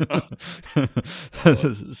 but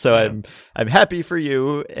so I'm happy for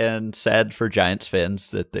you and sad for Giants fans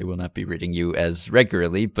that they will not be reading you as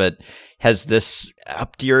regularly. But has this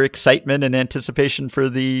upped your excitement and anticipation for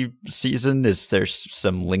the season? Is there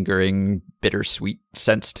some lingering bittersweet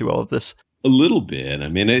sense to all of this? A little bit. I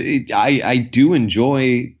mean, I do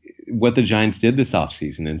enjoy what the Giants did this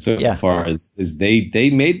offseason, and so far as they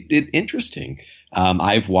made it interesting.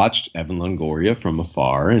 I've watched Evan Longoria from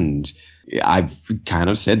afar, and I've kind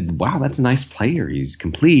of said, wow, that's a nice player. He's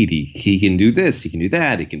complete. He can do this. He can do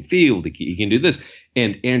that. He can field. He can do this.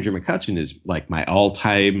 And Andrew McCutchen is like my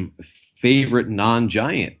all-time favorite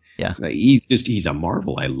non-Giant. Yeah. He's a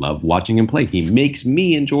marvel. I love watching him play. He makes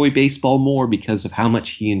me enjoy baseball more because of how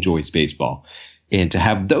much he enjoys baseball. And to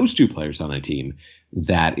have those two players on a team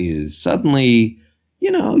that is suddenly,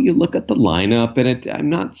 you look at the lineup and I'm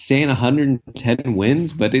not saying 110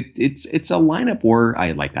 wins, but it's a lineup where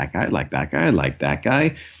I like that guy, I like that guy, I like that guy.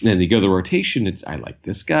 And then you go to the rotation, it's I like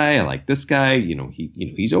this guy, I like this guy,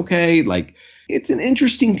 he's okay. Like it's an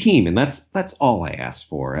interesting team, and that's all I ask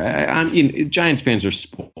for. Giants fans are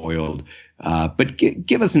spoiled, but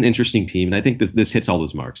give us an interesting team, and I think this hits all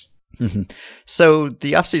those marks. Mm-hmm. So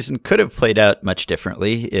the offseason could have played out much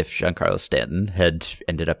differently if Giancarlo Stanton had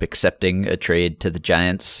ended up accepting a trade to the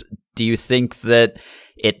Giants. Do you think that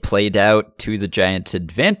it played out to the Giants'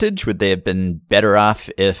 advantage? Would they have been better off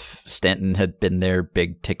if Stanton had been their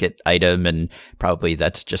big ticket item, and probably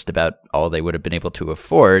that's just about all they would have been able to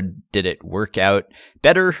afford? Did it work out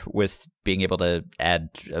better with being able to add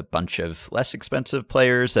a bunch of less expensive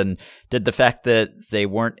players? And did the fact that they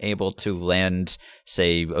weren't able to land,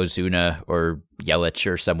 say, Ozuna or Yelich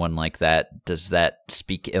or someone like that, does that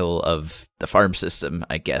speak ill of the farm system,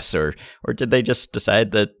 I guess? Or did they just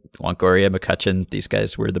decide that Longoria, McCutchen, these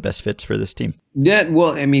guys were the best fits for this team? Yeah,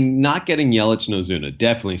 well, I mean, not getting Yelich and Ozuna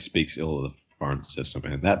definitely speaks ill of the farm system,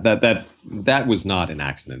 man. That was not an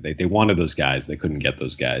accident. They wanted those guys. They couldn't get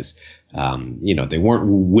those guys. They weren't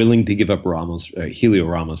willing to give up Helio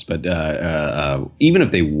Ramos, but even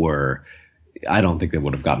if they were, I don't think they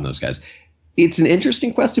would have gotten those guys. It's an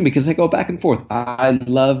interesting question because I go back and forth. I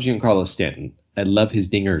love Giancarlo Stanton. I love his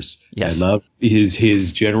dingers. Yes. I love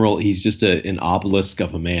his general. He's just an obelisk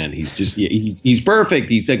of a man. He's just he's perfect.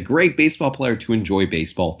 He's a great baseball player to enjoy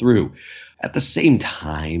baseball through. At the same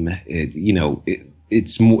time,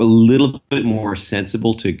 it's a little bit more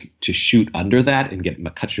sensible to shoot under that and get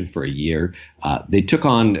McCutchen for a year. They took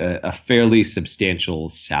on a fairly substantial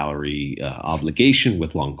salary obligation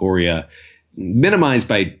with Longoria, minimized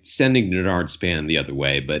by sending Bernard Span the other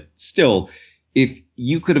way, but still, if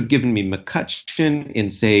you could have given me McCutchen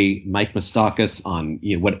and say Mike Moustakas on,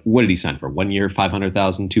 what did he sign for? 1 year,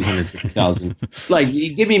 500,000, 250,000. Like,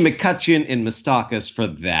 you give me McCutchen and Moustakas for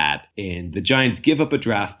that, and the Giants give up a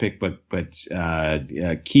draft pick, but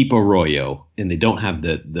keep Arroyo, and they don't have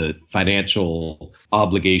the financial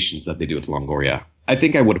obligations that they do with Longoria. I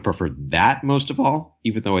think I would have preferred that most of all,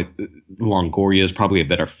 even though Longoria is probably a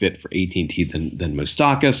better fit for AT&T than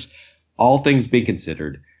Moustakas. All things being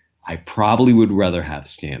considered, I probably would rather have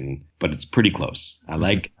Stanton, but it's pretty close. I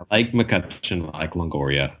like McCutchen, I like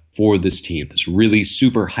Longoria for this team, this really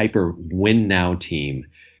super hyper win now team.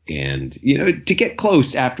 And, to get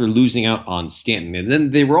close after losing out on Stanton. And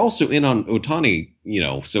then they were also in on Ohtani,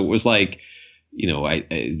 so it was like,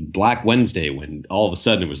 Black Wednesday when all of a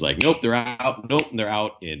sudden it was like, nope, they're out. Nope, they're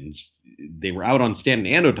out. And they were out on Stanton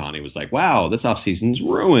and Ohtani. It was like, wow, this offseason's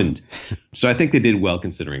ruined. So I think they did well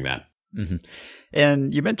considering that. Mm-hmm.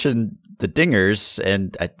 And you mentioned the dingers,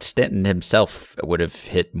 and Stanton himself would have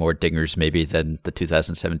hit more dingers maybe than the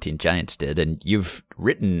 2017 Giants did. And you've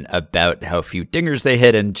written about how few dingers they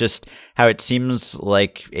hit and just how it seems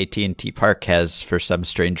like AT&T Park has, for some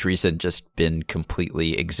strange reason, just been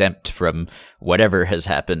completely exempt from whatever has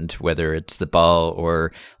happened, whether it's the ball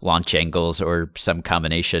or launch angles or some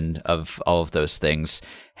combination of all of those things.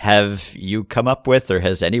 Have you come up with, or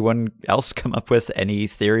has anyone else come up with any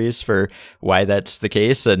theories for why that's the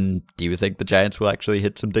case? And do you think the Giants will actually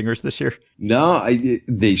hit some dingers this year? No,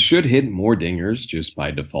 they should hit more dingers just by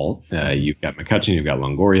default. You've got McCutchen, you've got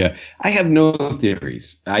Longoria. I have no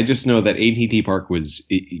theories. I just know that AT&T Park was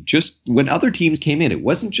just when other teams came in. It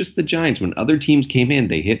wasn't just the Giants. When other teams came in,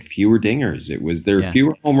 they hit fewer dingers. It was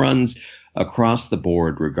fewer home runs across the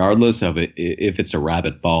board, regardless of it, if it's a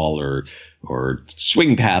rabbit ball or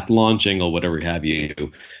swing path, launch angle, whatever have you.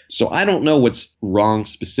 So I don't know what's wrong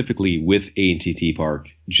specifically with AT&T Park,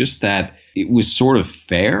 just that it was sort of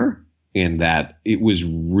fair and that it was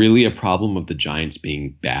really a problem of the Giants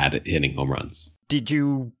being bad at hitting home runs. Did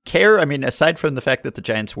you care? I mean, aside from the fact that the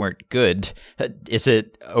Giants weren't good, is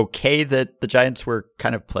it okay that the Giants were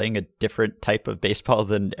kind of playing a different type of baseball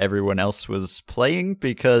than everyone else was playing?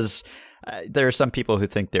 Because there are some people who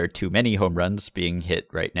think there are too many home runs being hit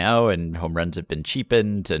right now, and home runs have been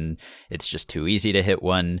cheapened, and it's just too easy to hit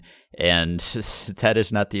one. And that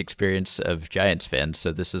is not the experience of Giants fans.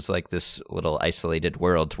 So this is like this little isolated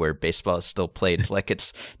world where baseball is still played like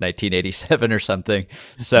it's 1987 or something.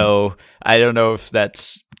 So I don't know if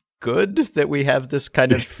that's good that we have this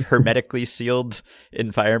kind of hermetically sealed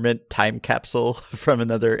environment time capsule from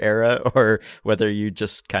another era, or whether you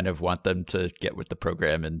just kind of want them to get with the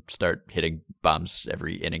program and start hitting bombs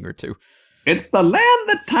every inning or two. It's the land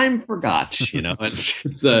that time forgot,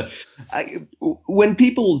 when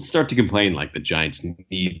people start to complain like the Giants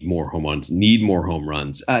need more home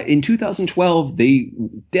runs, in 2012, they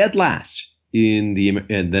dead last in the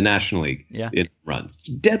National League in runs,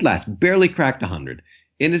 dead last, barely cracked 100.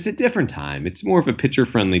 And it's a different time. It's more of a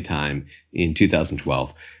pitcher-friendly time in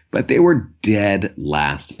 2012. But they were dead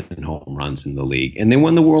last in home runs in the league. And they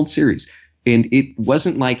won the World Series. And it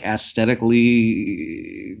wasn't like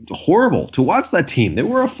aesthetically horrible to watch that team. They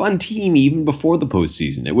were a fun team even before the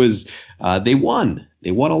postseason. It was they won.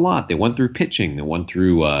 They won a lot. They won through pitching. They won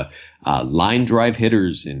through line drive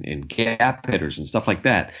hitters and gap hitters and stuff like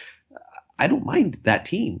that. I don't mind that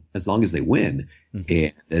team as long as they win.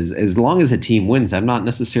 And as long as a team wins, I'm not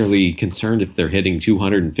necessarily concerned if they're hitting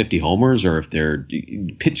 250 homers or if they're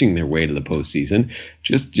pitching their way to the postseason.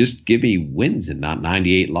 Just give me wins and not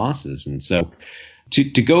 98 losses. And so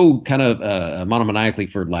to go kind of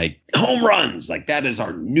monomaniacally for like home runs, like that is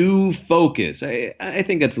our new focus. I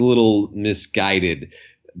think that's a little misguided,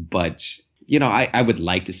 but I would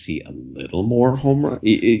like to see a little more home run.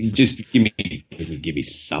 Just give me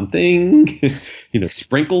something,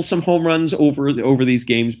 sprinkle some home runs over these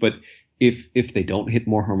games. But if they don't hit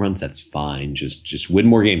more home runs, that's fine. Just win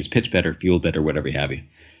more games, pitch better, field better, whatever you have you.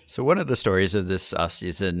 So one of the stories of this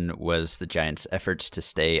offseason was the Giants' efforts to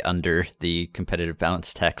stay under the competitive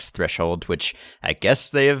balance tax threshold, which I guess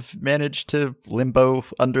they have managed to limbo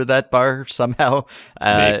under that bar somehow.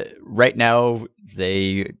 Right now,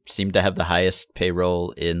 they seem to have the highest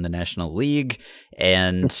payroll in the National League.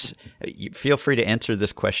 And feel free to answer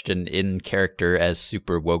this question in character as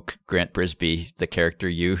super woke Grant Brisbee, the character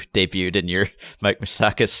you debuted in your Mike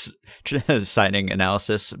Moustakas signing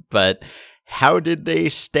analysis. But how did they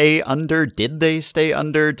stay under? Did they stay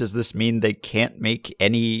under? Does this mean they can't make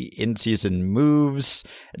any in-season moves?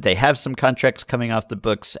 They have some contracts coming off the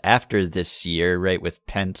books after this year, right, with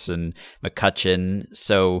Pence and McCutchen.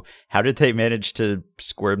 So how did they manage to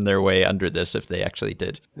squirm their way under this if they actually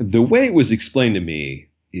did? The way it was explained to me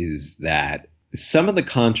is that some of the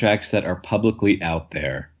contracts that are publicly out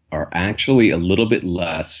there are actually a little bit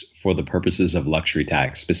less for the purposes of luxury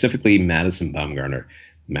tax, specifically Madison Bumgarner.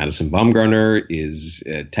 Madison Bumgarner is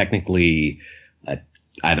technically, and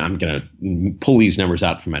I'm going to pull these numbers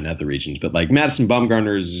out from my nether regions, but like Madison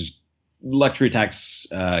Bumgarner's luxury tax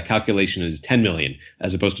calculation is 10 million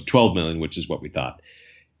as opposed to 12 million, which is what we thought.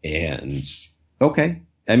 And okay.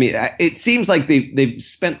 I mean, it seems like they've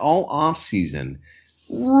spent all off season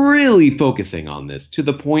really focusing on this to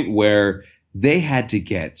the point where they had to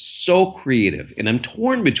get so creative. And I'm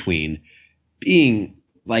torn between being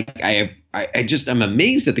like, I'm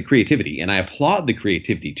amazed at the creativity, and I applaud the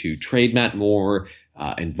creativity to trade Matt Moore,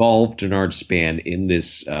 involve Denard Span in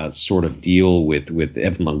this sort of deal with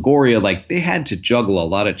Evan Longoria. Like, they had to juggle a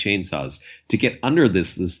lot of chainsaws to get under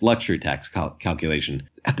this luxury tax calculation.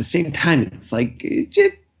 At the same time, it's like,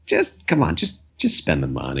 just come on, just spend the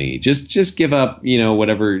money. Just give up,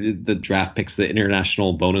 whatever the draft picks, the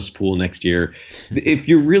international bonus pool next year. If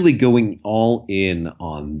you're really going all in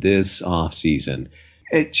on this offseason,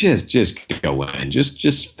 it just go in.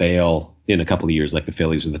 Just fail in a couple of years like the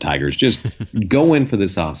Phillies or the Tigers. Just go in for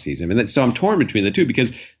this offseason. And so I'm torn between the two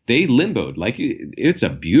because they limboed. Like, it's a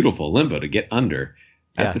beautiful limbo to get under.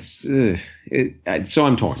 Yeah. So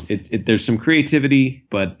I'm torn. There's some creativity,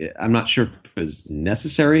 but I'm not sure if it's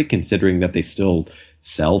necessary considering that they still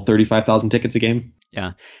sell 35,000 tickets a game.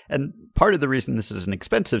 Yeah. And part of the reason this is an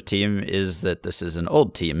expensive team is that this is an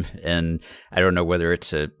old team. And I don't know whether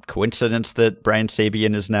it's a coincidence that Brian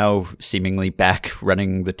Sabean is now seemingly back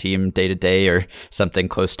running the team day to day or something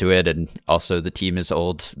close to it. And also the team is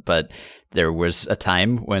old. But there was a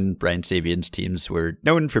time when Brian Sabean's teams were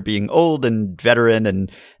known for being old and veteran and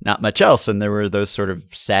not much else. And there were those sort of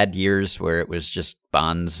sad years where it was just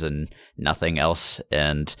Bonds and nothing else.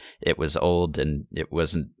 And it was old and it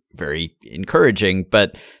wasn't very encouraging,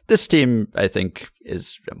 but this team, I think,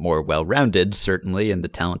 is more well-rounded, certainly, and the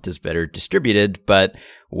talent is better distributed. But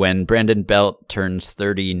when Brandon Belt turns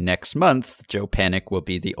 30 next month, Joe Panik will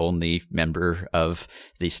be the only member of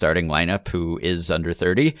the starting lineup who is under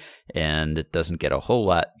 30, and it doesn't get a whole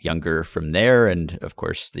lot younger from there. And of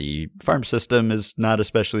course, the farm system is not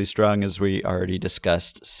especially strong, as we already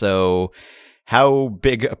discussed. So how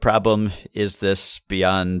big a problem is this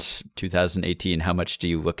beyond 2018? How much do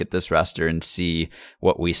you look at this roster and see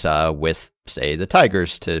what we saw with, say, the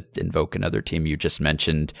Tigers, to invoke another team you just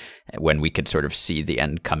mentioned, when we could sort of see the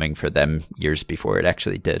end coming for them years before it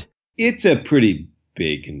actually did? It's a pretty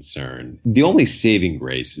big concern. The only saving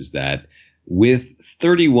grace is that with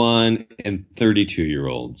 31 and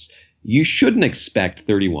 32-year-olds, you shouldn't expect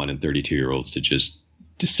 31 and 32-year-olds to just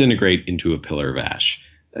disintegrate into a pillar of ash.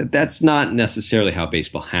 That's not necessarily how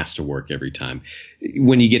baseball has to work every time.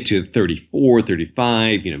 When you get to 34,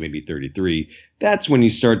 35, maybe 33, that's when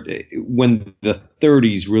when the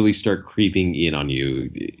 30s really start creeping in on you.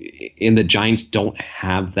 And the Giants don't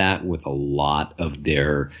have that with a lot of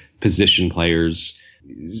their position players.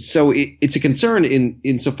 So it's a concern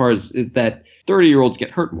insofar as that 30-year-olds get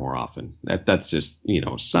hurt more often. That's just,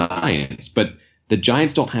 science. But the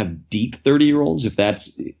Giants don't have deep 30-year-olds.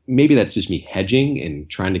 Maybe that's just me hedging and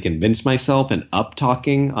trying to convince myself and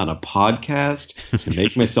up-talking on a podcast to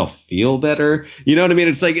make myself feel better. You know what I mean?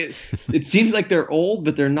 It's like it seems like they're old,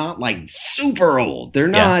 but they're not like super old. They're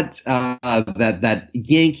not that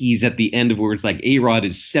Yankees at the end of where it's like A-Rod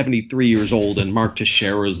is 73 years old and Mark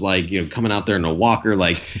Teixeira is like coming out there in a walker.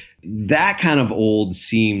 Like, that kind of old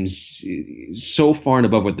seems so far and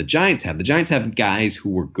above what the Giants have. The Giants have guys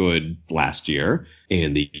who were good last year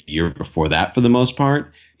and the year before that for the most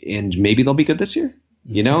part, and maybe they'll be good this year.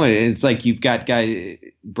 It's like you've got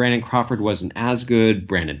Brandon Crawford wasn't as good.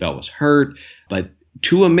 Brandon Belt was hurt. But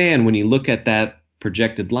to a man, when you look at that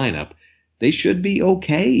projected lineup, they should be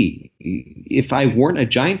okay. If I weren't a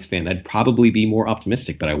Giants fan, I'd probably be more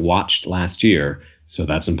optimistic, but I watched last year, so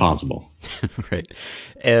that's impossible. Right.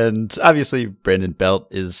 And obviously, Brandon Belt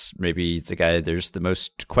is maybe the guy there's the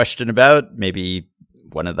most question about, maybe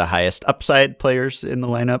one of the highest upside players in the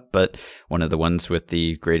lineup, but one of the ones with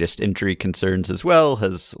the greatest injury concerns as well,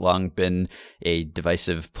 has long been a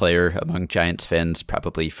divisive player among Giants fans,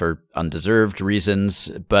 probably for undeserved reasons.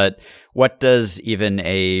 But what does even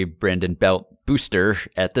a Brandon Belt booster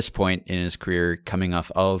at this point in his career, coming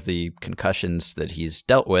off all of the concussions that he's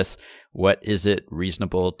dealt with, what is it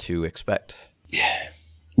reasonable to expect?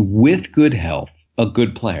 With good health, a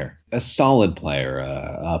good player, a solid player,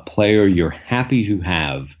 a player you're happy to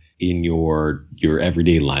have in your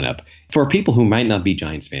everyday lineup. For people who might not be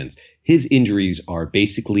Giants fans, his injuries are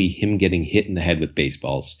basically him getting hit in the head with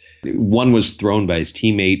baseballs. One was thrown by his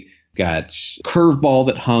teammate, got curveball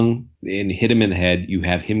that hung and hit him in the head. You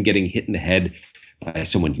have him getting hit in the head by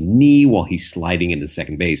someone's knee while he's sliding into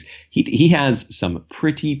second base. He has some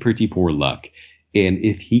pretty poor luck. And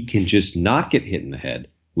if he can just not get hit in the head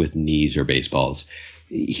with knees or baseballs,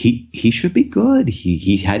 he should be good.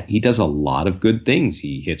 He does a lot of good things.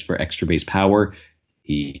 He hits for extra base power.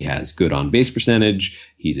 He has good on-base percentage.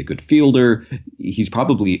 He's a good fielder. He's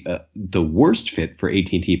probably the worst fit for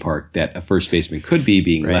AT&T Park that a first baseman could be,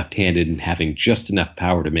 being left-handed and having just enough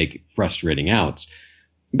power to make frustrating outs.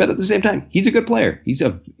 But at the same time, he's a good player. He's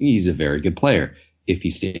a very good player. If he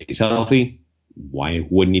stays healthy, why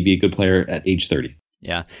wouldn't he be a good player at age 30?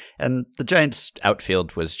 Yeah, and the Giants'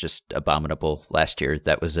 outfield was just abominable last year.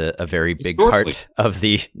 That was a very big part of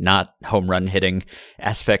the not home run hitting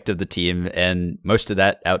aspect of the team, and most of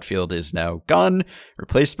that outfield is now gone,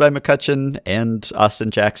 replaced by McCutchen and Austin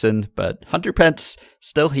Jackson, but Hunter Pence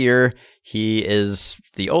still here. He is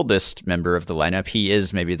the oldest member of the lineup. He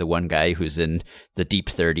is maybe the one guy who's in the deep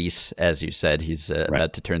 30s, as you said. He's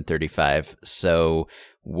about to turn 35. So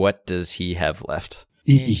what does he have left?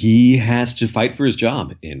 He has to fight for his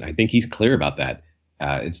job, and I think he's clear about that.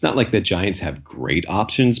 It's not like the Giants have great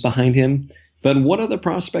options behind him, but what other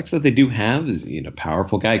prospects that they do have is,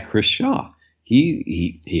 powerful guy Chris Shaw.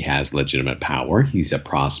 He has legitimate power. He's a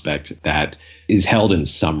prospect that is held in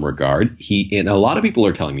some regard. And a lot of people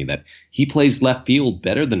are telling me that he plays left field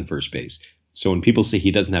better than first base. So when people say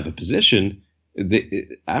he doesn't have a position,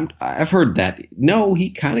 I've heard that no, he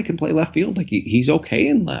kind of can play left field. Like he's okay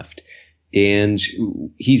in left. And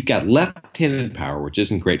he's got left-handed power, which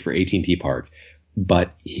isn't great for AT&T Park,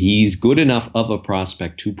 but he's good enough of a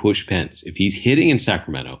prospect to push Pence. If he's hitting in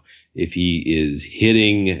Sacramento, if he is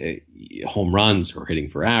hitting home runs or hitting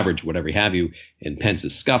for average, whatever have you, and Pence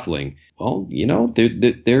is scuffling, well,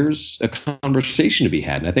 there's a conversation to be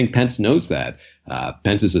had. And I think Pence knows that.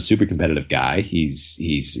 Pence is a super competitive guy.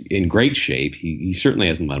 He's in great shape. He certainly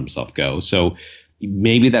hasn't let himself go. So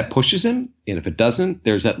maybe that pushes him. And if it doesn't,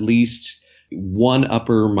 there's at least one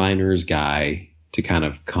upper minors guy to kind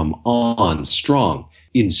of come on strong.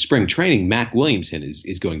 In spring training, Mac Williamson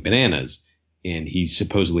is going bananas, and he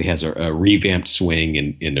supposedly has a revamped swing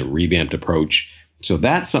and a revamped approach. So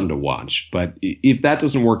that's something to watch. But if that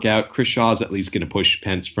doesn't work out, Chris Shaw's at least going to push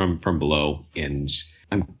Pence from below. And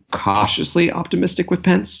I'm cautiously optimistic with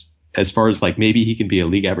Pence as far as like maybe he can be a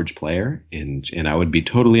league average player. And I would be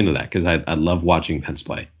totally into that because I love watching Pence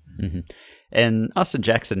play. Mm-hmm. And Austin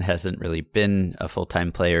Jackson hasn't really been a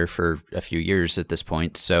full-time player for a few years at this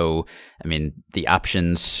point. So, I mean, the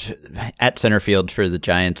options at center field for the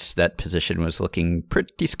Giants, that position was looking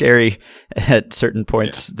pretty scary at certain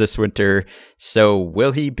points this winter. So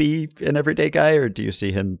will he be an everyday guy, or do you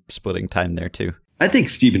see him splitting time there too? I think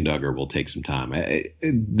Steven Duggar will take some time.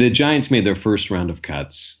 The Giants made their first round of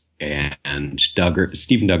cuts, and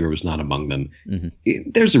Steven Duggar was not among them.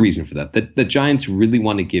 Mm-hmm. There's a reason for that. The Giants really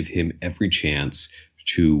want to give him every chance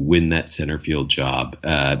to win that center field job.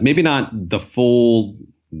 Maybe not the full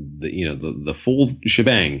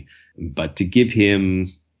shebang, but to give him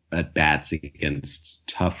at bats against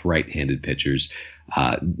tough right-handed pitchers.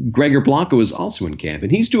 Gregor Blanco is also in camp,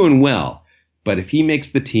 and he's doing well. But if he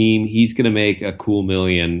makes the team, he's going to make a cool $1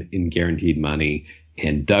 million in guaranteed money.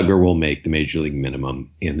 And Duggar will make the major league minimum.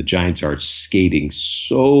 And the Giants are skating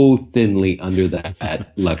so thinly under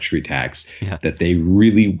that luxury tax that they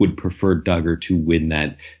really would prefer Duggar to win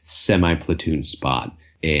that semi-platoon spot.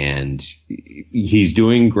 And he's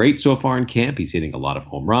doing great so far in camp. He's hitting a lot of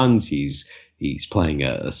home runs. He's playing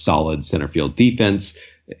a solid center field defense.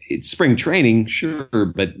 It's spring training, sure,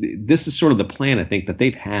 but this is sort of the plan I think that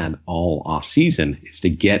they've had all off season, is to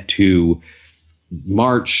get to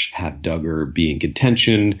March, have Duggar be in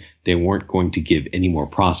contention. They weren't going to give any more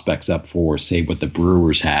prospects up for, say, what the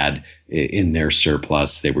Brewers had in their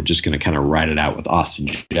surplus. They were just going to kind of ride it out with Austin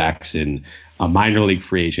Jackson, a minor league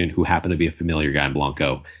free agent who happened to be a familiar guy in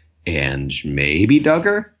Blanco, and maybe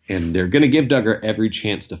Duggar. And they're going to give Duggar every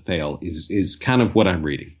chance to fail is kind of what I'm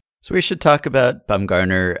reading. So we should talk about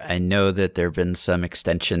Bumgarner. I know that there have been some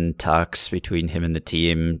extension talks between him and the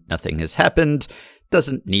team. Nothing has happened.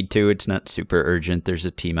 Doesn't need to. It's not super urgent. There's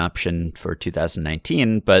a team option for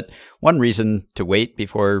 2019, but one reason to wait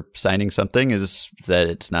before signing something is that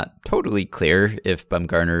it's not totally clear if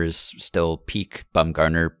Bumgarner is still peak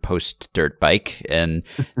Bumgarner post dirt bike, and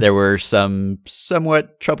there were some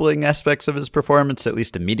somewhat troubling aspects of his performance, at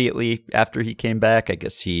least immediately after he came back. I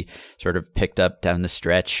guess he sort of picked up down the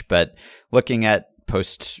stretch, but looking at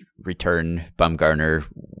post-return Bumgarner,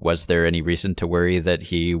 was there any reason to worry that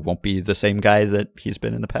he won't be the same guy that he's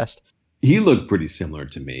been in the past? He looked pretty similar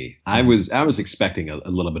to me. I was expecting a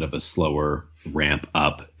little bit of a slower ramp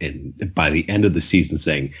up, and by the end of the season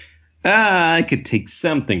saying, I could take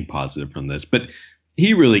something positive from this. But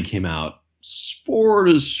he really came out sort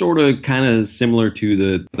of kind of similar to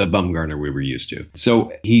the Bumgarner we were used to.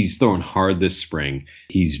 So he's throwing hard this spring.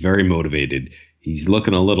 He's very motivated. He's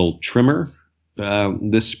looking a little trimmer.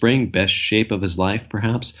 this spring, best shape of his life,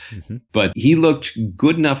 perhaps. But he looked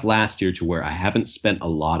good enough last year to where I haven't spent a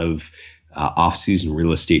lot of off-season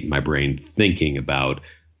real estate in my brain thinking about,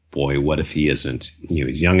 boy, what if he isn't?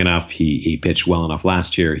 He's young enough. He pitched well enough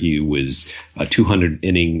last year. He was a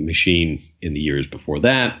 200-inning machine in the years before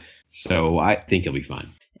that. So I think he'll be fine.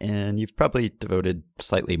 And you've probably devoted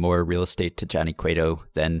slightly more real estate to Johnny Cueto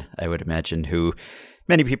than I would imagine, who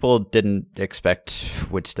many people didn't expect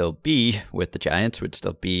would still be with the Giants, would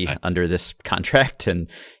still be under this contract. And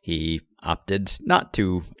he opted not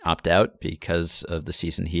to opt out because of the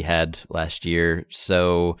season he had last year.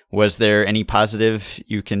 So was there any positive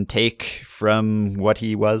you can take from what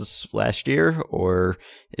he was last year? Or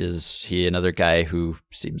is he another guy who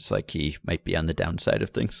seems like he might be on the downside of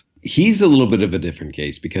things? He's a little bit of a different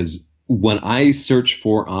case because when I search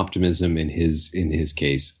for optimism in his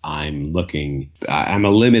case, I'm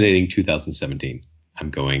eliminating 2017.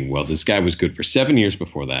 I'm going, well, this guy was good for 7 years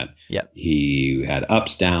before that. Yep. He had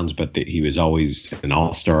ups, downs, but he was always an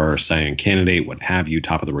all-star, Cy Young candidate, what have you,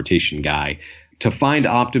 top of the rotation guy. To find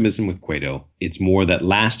optimism with Cueto, it's more that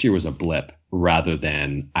last year was a blip rather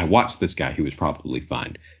than I watched this guy who was probably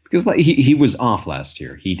fine. Because he was off last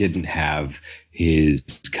year. He didn't have his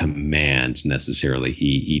command necessarily.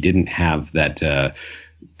 He didn't have that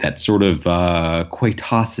sort of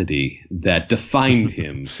quaitosity that defined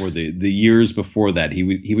him for the years before that.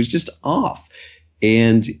 He was just off.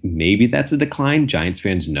 And maybe that's a decline. Giants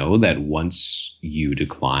fans know that once you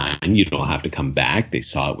decline, you don't have to come back. They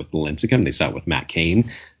saw it with Lincecum. They saw it with Matt Cain,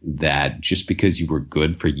 that just because you were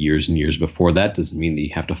good for years and years before that doesn't mean that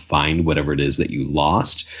you have to find whatever it is that you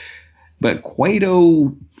lost. But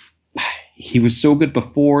Cueto, he was so good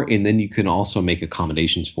before, and then you can also make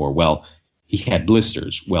accommodations for, well, he had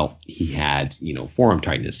blisters. Well, he had, forearm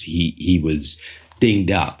tightness. He was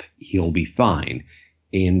dinged up. He'll be fine.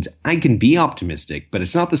 And I can be optimistic, but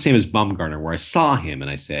it's not the same as Bumgarner, where I saw him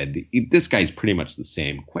and I said, this guy's pretty much the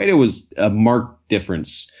same. Cueto was a marked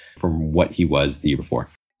difference from what he was the year before.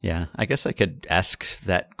 Yeah, I guess I could ask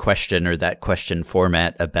that question or that question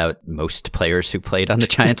format about most players who played on the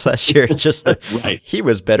Giants last year. Just right. He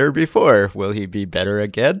was better before. Will he be better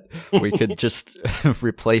again? We could just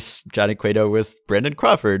replace Johnny Cueto with Brandon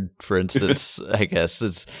Crawford, for instance, I guess.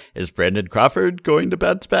 Is Brandon Crawford going to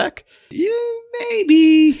bounce back? Yeah,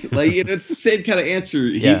 maybe. It's the same kind of answer.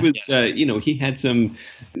 Yeah. He was, he had some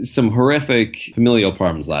horrific familial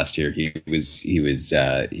problems last year. He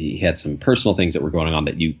had some personal things that were going on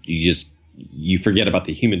that you forget about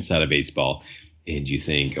the human side of baseball, and you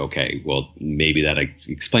think, okay, well, maybe that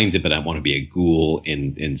explains it, but I want to be a ghoul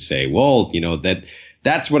and say, well,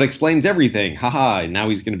 that's what explains everything. Haha, and now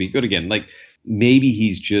he's going to be good again. Maybe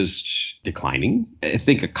he's just declining. I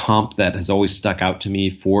think a comp that has always stuck out to me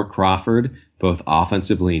for Crawford, both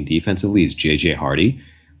offensively and defensively, is J.J. Hardy.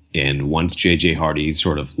 And once J.J. Hardy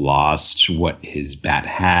sort of lost what his bat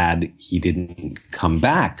had, he didn't come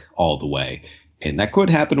back all the way. And that could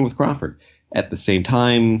happen with Crawford. At the same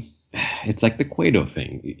time, it's like the Cueto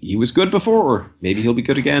thing. He was good before. Maybe he'll be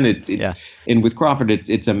good again. And with Crawford,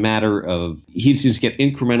 it's a matter of he just get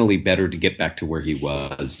incrementally better to get back to where he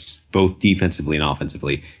was, both defensively and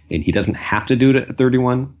offensively. And he doesn't have to do it at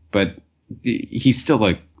 31, but he's still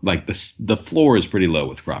like the floor is pretty low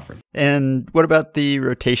with Crawford. And what about the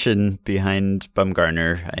rotation behind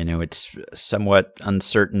Bumgarner? I know it's somewhat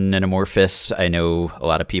uncertain and amorphous. I know a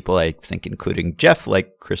lot of people, I think including Jeff,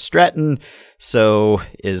 like Chris Stratton. So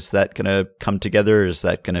is that going to come together? Is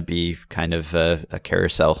that going to be kind of a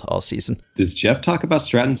carousel all season? Does Jeff talk about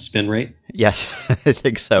Stratton's spin rate? Yes, I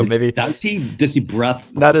think so. Maybe does he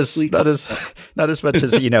breath? Not as much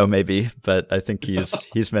as maybe, but I think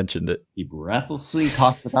he's mentioned it. He breathlessly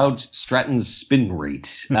talks about Stratton's spin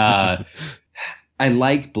rate. I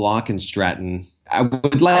like Block and Stratton. I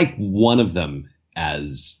would like one of them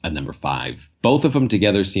as a number 5. Both of them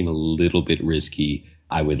together seem a little bit risky.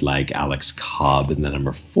 I would like Alex Cobb in the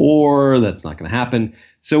number 4. That's not going to happen.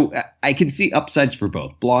 So I can see upsides for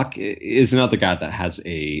both. Block is another guy that has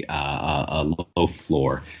a low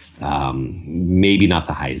floor. Maybe not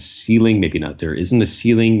the highest ceiling. Maybe not. There isn't a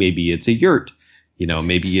ceiling. Maybe it's a yurt.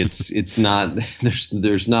 Maybe it's not.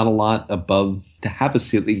 There's not a lot above to have a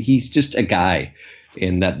ceiling. He's just a guy,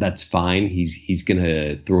 and that's fine. He's going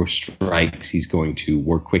to throw strikes. He's going to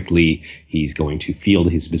work quickly. He's going to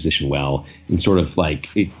field his position well, and sort of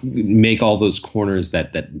make all those corners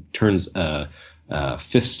that turns a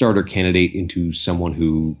fifth starter candidate into someone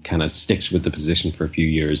who kind of sticks with the position for a few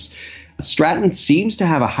years. Stratton seems to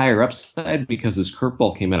have a higher upside because his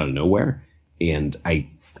curveball came out of nowhere, and I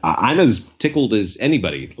I'm as tickled as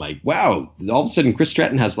anybody. Like, wow, all of a sudden Chris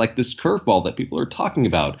Stratton has like this curveball that people are talking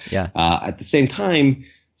about. Yeah. At the same time,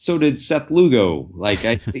 so did Seth Lugo. Like,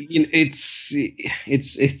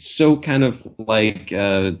 it's so kind of like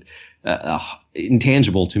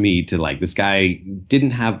intangible to me to like this guy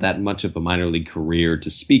didn't have that much of a minor league career to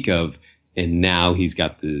speak of, and now he's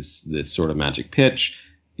got this sort of magic pitch.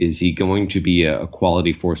 Is he going to be a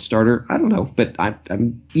quality fourth starter? I don't know, but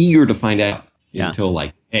I'm eager to find out until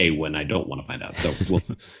like when I don't want to find out. So we'll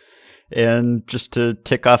see. And just to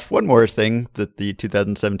tick off one more thing that the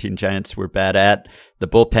 2017 Giants were bad at, the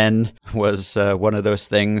bullpen was one of those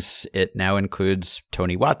things. It now includes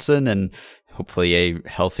Tony Watson and hopefully a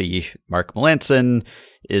healthy Mark Melancon.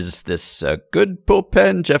 Is this a good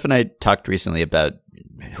bullpen? Jeff and I talked recently about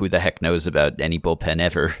who the heck knows about any bullpen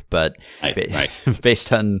ever, but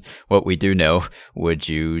based on what we do know, would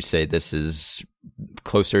you say this is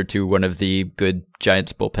closer to one of the good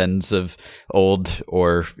Giants bullpens of old,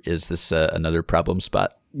 or is this another problem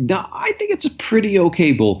spot? No, I think it's a pretty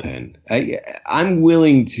okay bullpen. I'm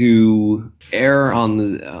willing to err on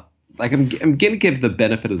the I'm going to give the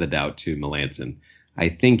benefit of the doubt to Melancon. I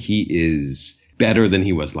think he is better than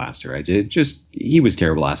he was last year. He was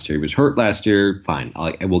terrible last year. He was hurt last year. Fine.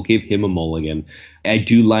 I will give him a mulligan. I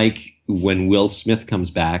do like when Will Smith comes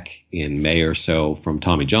back in May or so from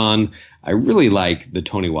Tommy John. I really like the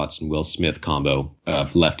Tony Watson, Will Smith combo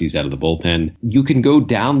of lefties out of the bullpen. You can go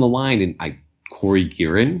down the line, and Corey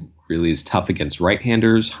Guerin really is tough against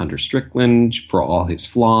right-handers. Hunter Strickland, for all his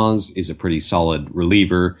flaws, is a pretty solid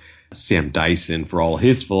reliever. Sam Dyson, for all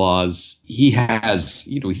his flaws, he's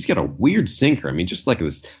got a weird sinker. I mean, just like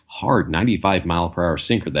this hard 95-mile-per-hour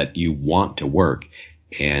sinker that you want to work.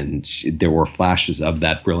 And there were flashes of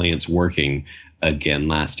that brilliance working again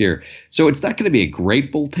last year. So it's not going to be a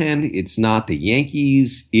great bullpen. It's not the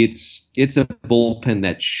Yankees. It's a bullpen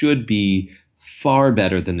that should be far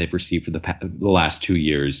better than they've received for the last 2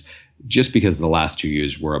 years, just because the last 2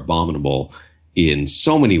 years were abominable in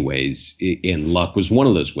so many ways, and luck was one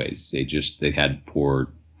of those ways. They had poor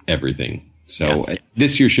everything. So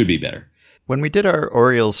This year should be better. When we did our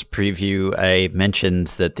Orioles preview, I mentioned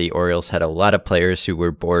that the Orioles had a lot of players who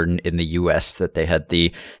were born in the U.S., that they had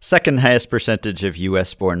the second highest percentage of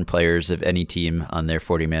U.S.-born players of any team on their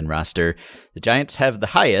 40-man roster. The Giants have the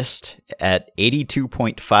highest at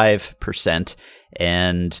 82.5%,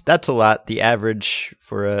 and that's a lot. The average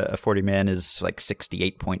for a 40-man is like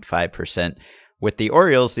 68.5%. With the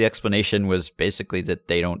Orioles, the explanation was basically that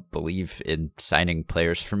they don't believe in signing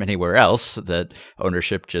players from anywhere else, that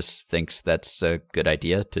ownership just thinks that's a good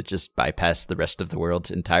idea to just bypass the rest of the world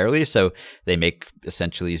entirely. So they make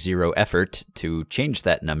essentially zero effort to change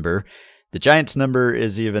that number. The Giants' number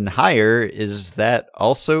is even higher. Is that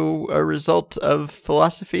also a result of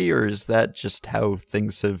philosophy, or is that just how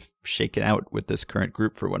things have shaken out with this current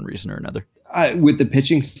group for one reason or another? With the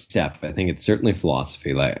pitching staff, I think it's certainly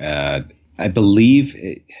philosophy. I believe,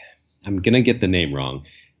 I'm going to get the name wrong,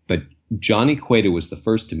 but Johnny Cueto was the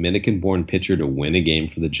first Dominican-born pitcher to win a game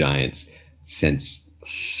for the Giants since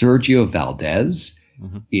Sergio Valdez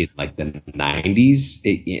in like the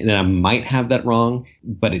 90s. And I might have that wrong,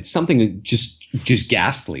 but it's something just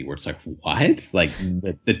ghastly where it's like, what? Like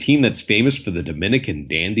the team that's famous for the Dominican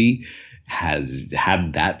dandy has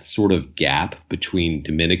had that sort of gap between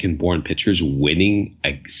Dominican-born pitchers winning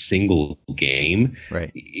a single game.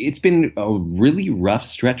 Right. It's been a really rough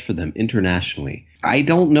stretch for them internationally. I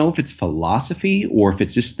don't know if it's philosophy or if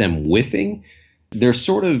it's just them whiffing. They're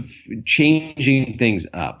sort of changing things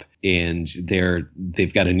up, and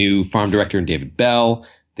they've got a new farm director in David Bell.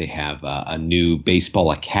 They have a new baseball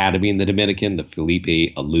academy in the Dominican, the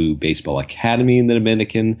Felipe Alou Baseball Academy in the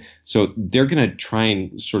Dominican. So they're going to try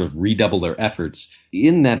and sort of redouble their efforts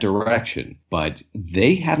in that direction. But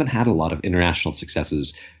they haven't had a lot of international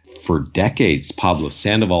successes for decades. Pablo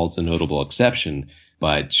Sandoval is a notable exception.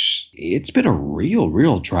 But it's been a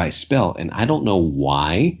real dry spell. And I don't know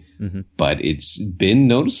why, but it's been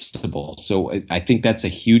noticeable. So I think that's a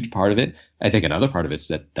huge part of it. I think another part of it is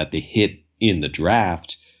that they hit in the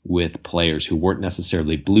draft with players who weren't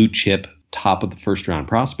necessarily blue chip top of the first round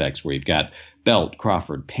prospects, where you've got Belt,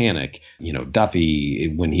 Crawford, Panik,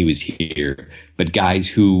 Duffy when he was here, but guys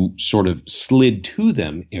who sort of slid to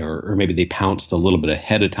them, or maybe they pounced a little bit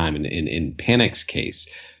ahead of time in Panik's case.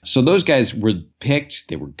 So those guys were picked,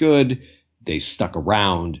 they were good, they stuck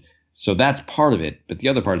around. So that's part of it. But the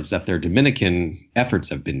other part is that their Dominican efforts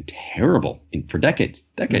have been terrible for decades.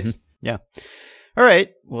 Yeah. All right.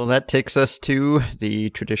 Well, that takes us to the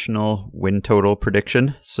traditional win total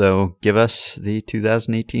prediction. So give us the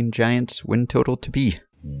 2018 Giants win total to be.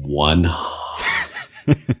 1.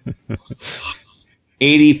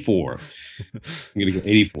 84. I'm gonna go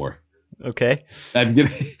 84. Okay.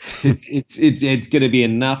 It's gonna be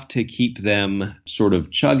enough to keep them sort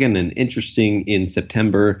of chugging and interesting in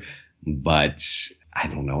September, but I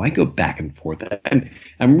don't know. I go back and forth.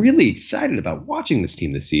 I'm really excited about watching this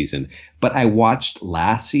team this season, but I watched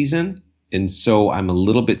last season, and so I'm a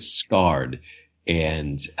little bit scarred.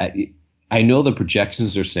 And I know the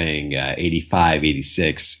projections are saying 85,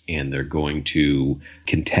 86, and they're going to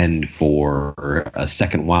contend for a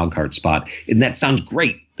second wildcard spot. And that sounds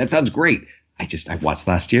great. I watched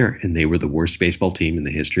last year, and they were the worst baseball team in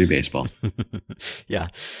the history of baseball. Yeah.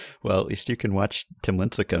 Well, at least you can watch Tim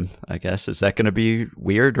Lincecum, I guess. Is that going to be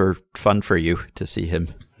weird or fun for you to see him?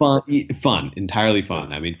 Fun, entirely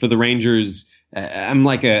fun. I mean, for the Rangers, I'm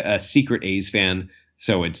like a secret A's fan,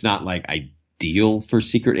 so it's not like ideal for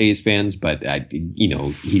secret A's fans, but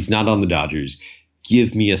he's not on the Dodgers.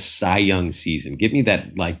 Give me a Cy Young season. Give me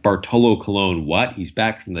that like Bartolo Colon. What? He's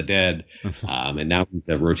back from the dead, and now he's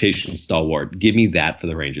a rotation stalwart. Give me that for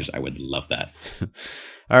the Rangers. I would love that.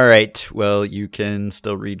 All right. Well, you can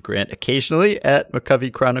still read Grant occasionally at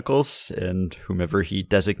McCovey Chronicles and whomever he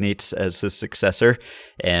designates as his successor.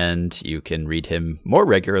 And you can read him more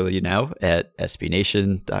regularly now at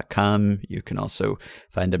sbnation.com. You can also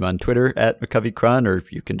find him on Twitter at McCoveyChron, or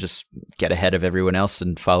you can just get ahead of everyone else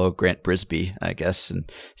and follow Grant Brisbee, I guess, and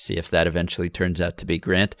see if that eventually turns out to be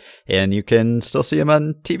Grant. And you can still see him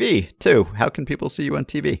on TV, too. How can people see you on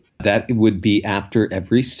TV? That would be after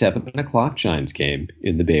every 7 o'clock Giants game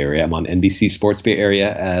in the Bay Area. I'm on NBC Sports Bay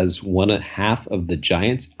Area as one half of the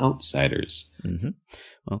Giants Outsiders. Mm-hmm.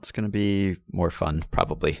 Well, it's going to be more fun,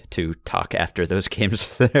 probably, to talk after those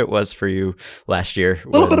games than it was for you last year. A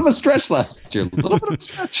little bit of a stretch last year. A little bit of a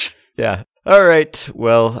stretch. Yeah. All right.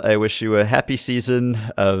 Well, I wish you a happy season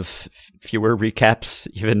of fewer recaps,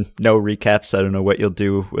 even no recaps. I don't know what you'll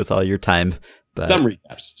do with all your time. But, some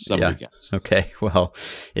recaps. Okay. Well,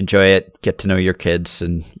 enjoy it. Get to know your kids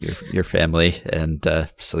and your family, and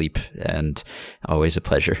sleep. And always a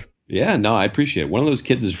pleasure. Yeah, no, I appreciate it. One of those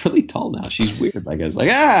kids is really tall now. She's weird. Like I was like,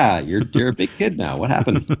 you're a big kid now. What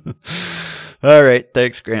happened? All right.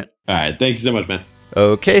 Thanks, Grant. All right. Thanks so much, man.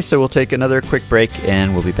 Okay, so we'll take another quick break,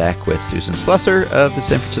 and we'll be back with Susan Slusser of the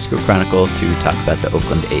San Francisco Chronicle to talk about the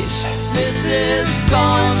Oakland A's. This is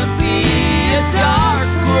gonna be a dark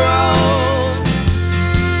road.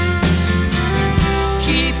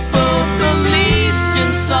 People believed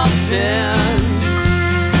in something,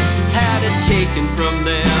 had it taken from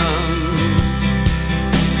them.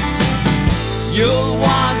 You'll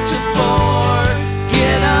want to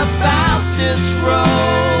forget about this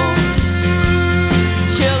road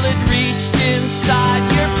till it reached inside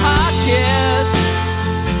your pockets.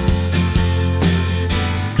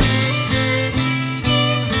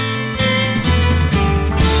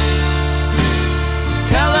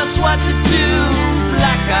 Tell us what to do,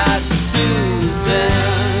 black-eyed Susan.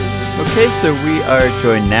 Okay, so we are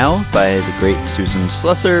joined now by the great Susan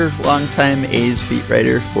Slusser, longtime A's beat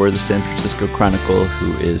writer for the San Francisco Chronicle,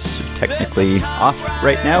 who is technically off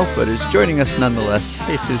right now, but is joining us nonetheless.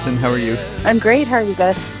 Hey, Susan, how are you? I'm great. How are you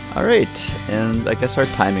guys? All right, and I guess our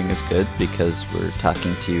timing is good because we're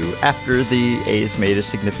talking to you after the A's made a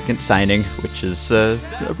significant signing, which is a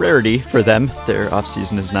rarity for them. Their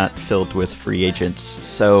offseason is not filled with free agents.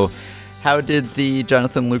 So how did the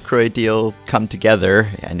Jonathan Lucroy deal come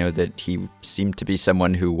together? I know that he seemed to be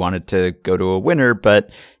someone who wanted to go to a winner,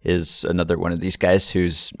 but is another one of these guys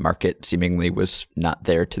whose market seemingly was not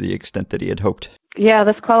there to the extent that he had hoped. Yeah,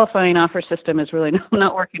 this qualifying offer system is really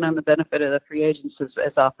not working on the benefit of the free agents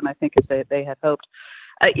as often, I think, as they had hoped.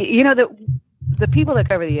 The people that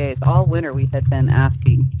cover the A's all winter we had been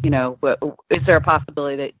asking, is there a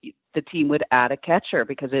possibility that the team would add a catcher?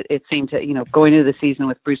 Because it seemed to, going into the season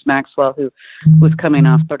with Bruce Maxwell, who was coming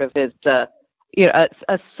off sort of his, a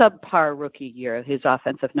subpar rookie year. His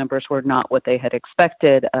offensive numbers were not what they had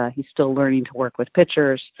expected. He's still learning to work with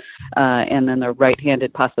pitchers. And then the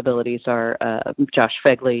right-handed possibilities are Josh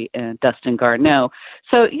Phegley and Dustin Garneau.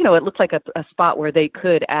 So, it looks like a spot where they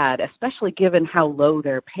could add, especially given how low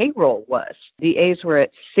their payroll was. The A's were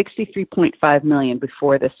at $63.5 million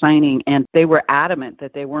before the signing, and they were adamant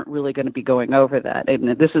that they weren't really going to be going over that.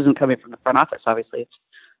 And this isn't coming from the front office, obviously. It's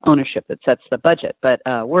ownership that sets the budget, but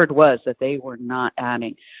word was that they were not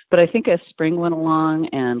adding. But I think as spring went along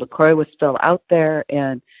and LaCroix was still out there,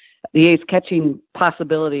 and the A's catching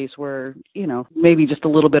possibilities were, maybe just a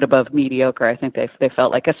little bit above mediocre. I think they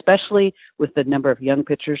felt like, especially with the number of young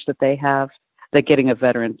pitchers that they have, that getting a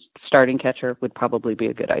veteran starting catcher would probably be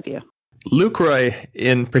a good idea. Lucroy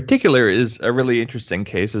in particular is a really interesting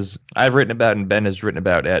case, as I've written about and Ben has written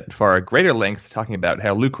about at far greater length, talking about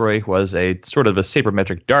how Lucroy was a sort of a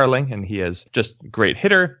sabermetric darling, and he is just great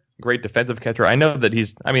hitter, great defensive catcher. I know that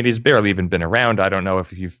he's barely even been around. I don't know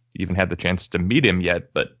if you've even had the chance to meet him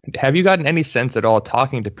yet, but have you gotten any sense at all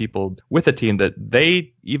talking to people with the team that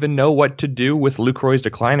they even know what to do with Lucroy's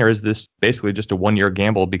decline, or is this basically just a one-year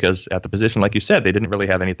gamble because at the position, like you said, they didn't really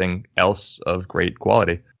have anything else of great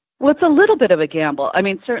quality? Well, it's a little bit of a gamble. I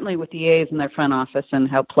mean, certainly with the A's and their front office and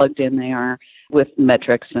how plugged in they are with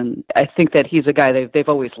metrics. And I think that he's a guy they've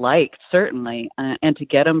always liked, certainly. And to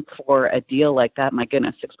get him for a deal like that, my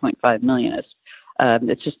goodness, $6.5 million is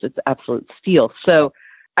it's absolute steal. So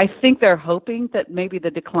I think they're hoping that maybe the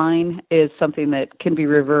decline is something that can be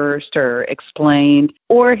reversed or explained,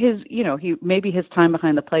 or his time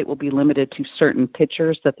behind the plate will be limited to certain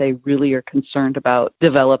pitchers that they really are concerned about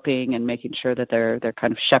developing and making sure that they're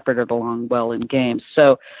kind of shepherded along well in games.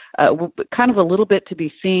 So kind of a little bit to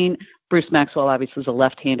be seen. Bruce Maxwell obviously is a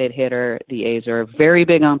left-handed hitter. The A's are very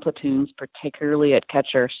big on platoons, particularly at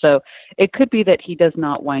catcher. So it could be that he does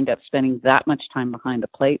not wind up spending that much time behind the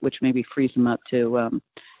plate, which maybe frees him up to,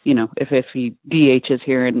 if he DHs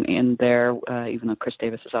here and there, even though Chris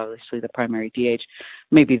Davis is obviously the primary DH,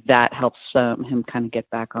 maybe that helps him kind of get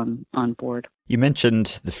back on board. You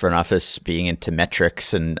mentioned the front office being into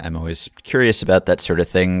metrics, and I'm always curious about that sort of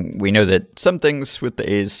thing. We know that some things with the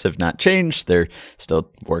A's have not changed. They're still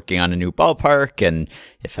working on a new ballpark, and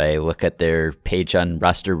if I look at their page on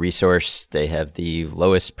Roster Resource, they have the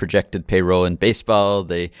lowest projected payroll in baseball.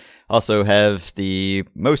 They also have the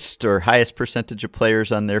most or highest percentage of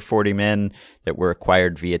players on their 40 men that were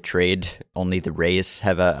acquired via trade. Only the Rays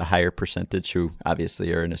have a higher percentage, who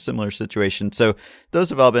obviously are in a similar situation. So those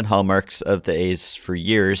have all been hallmarks of the A's for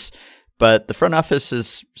years. But the front office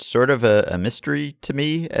is sort of a mystery to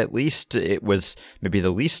me, at least. It was maybe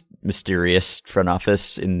the least mysterious front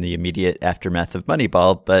office in the immediate aftermath of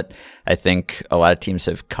Moneyball, but I think a lot of teams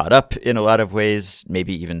have caught up in a lot of ways,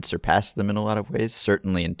 maybe even surpassed them in a lot of ways,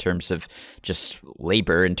 certainly in terms of just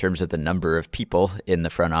labor, in terms of the number of people in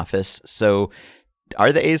the front office. So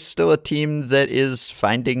are the A's still a team that is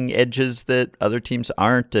finding edges that other teams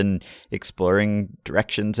aren't and exploring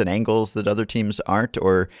directions and angles that other teams aren't,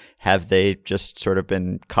 or have they just sort of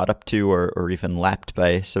been caught up to or even lapped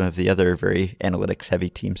by some of the other very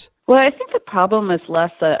analytics-heavy teams? Well, I think the problem is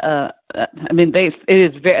less, it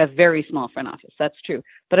is a very small front office, that's true.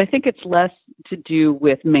 But I think it's less to do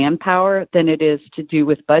with manpower than it is to do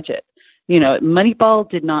with budget. Moneyball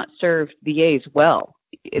did not serve the A's well.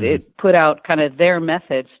 It put out kind of their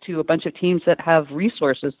methods to a bunch of teams that have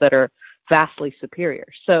resources that are vastly superior.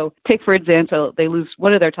 So take, for example, they lose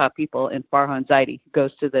one of their top people in Farhan Zaidi, who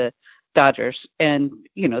goes to the Dodgers. And,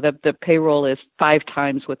 the payroll is 5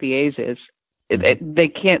 times what the A's is.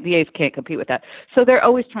 The A's can't compete with that. So they're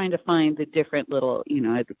always trying to find the different little,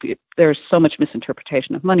 there's so much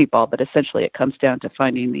misinterpretation of Moneyball, but essentially it comes down to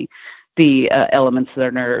finding the elements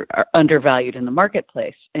that are undervalued in the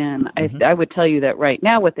marketplace. And I would tell you that right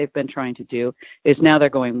now what they've been trying to do is now they're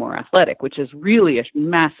going more athletic, which is really a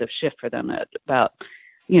massive shift for them. About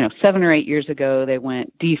 7 or 8 years ago, they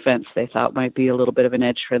went defense. They thought might be a little bit of an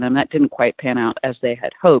edge for them. That didn't quite pan out as they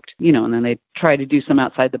had hoped, and then they tried to do some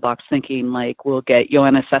outside the box thinking, like, we'll get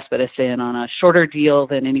Yoenis Cespedes in on a shorter deal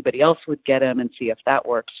than anybody else would get him and see if that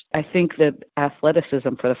works. I think that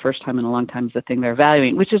athleticism for the first time in a long time is the thing they're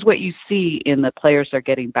valuing, which is what you see in the players they're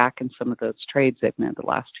getting back in some of those trades they've made the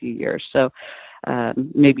last few years. So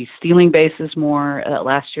maybe stealing bases more.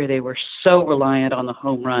 Last year, they were so reliant on the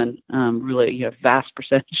home run. Really, vast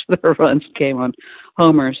percentage of their runs came on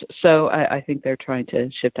homers. So I think they're trying to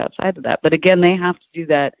shift outside of that. But again, they have to do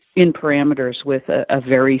that in parameters with a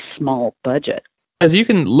very small budget. As you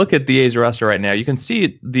can look at the A's roster right now, you can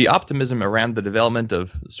see the optimism around the development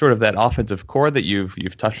of sort of that offensive core that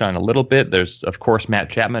you've touched on a little bit. There's, of course, Matt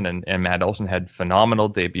Chapman and Matt Olson had phenomenal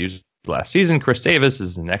debuts last season. Chris Davis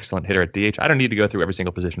is an excellent hitter at DH. I don't need to go through every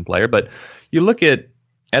single position player, but you look at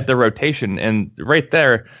the rotation, and right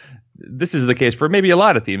there, this is the case for maybe a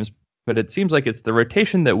lot of teams, but it seems like it's the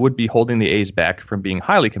rotation that would be holding the A's back from being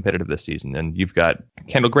highly competitive this season. And you've got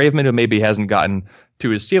Kendall Graveman, who maybe hasn't gotten to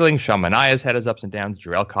his ceiling. Sean Manaea's had his ups and downs.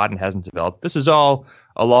 Jarrell Cotton hasn't developed. This is all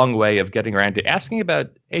a long way of getting around to asking about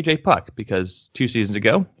A.J. Puck, because 2 seasons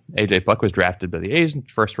ago, A.J. Puck was drafted by the A's in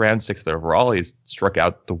first round, 6th overall. He's struck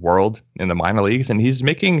out the world in the minor leagues, and he's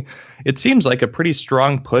making, it seems like, a pretty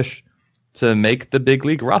strong push to make the big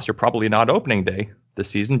league roster. Probably not opening day this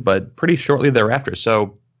season, but pretty shortly thereafter.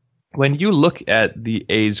 So when you look at the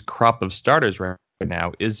A's crop of starters right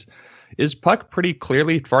now, is Is Puck pretty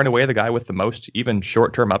clearly far and away the guy with the most even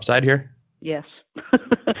short-term upside here? Yes.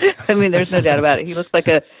 I mean, there's no doubt about it.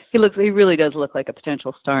 He really does look like a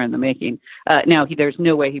potential star in the making. Now, there's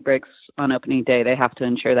no way he breaks on opening day. They have to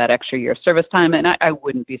ensure that extra year of service time. And I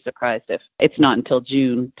wouldn't be surprised if it's not until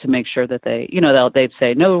June to make sure that they'd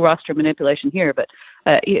say no roster manipulation here, but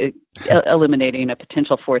eliminating a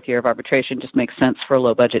potential fourth year of arbitration just makes sense for a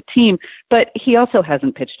low budget team. But he also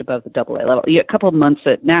hasn't pitched above the AA level. A couple of months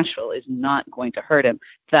at Nashville is not going to hurt him.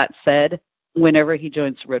 That said, whenever he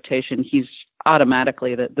joins rotation, he's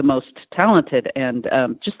automatically the most talented and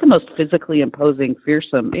just the most physically imposing,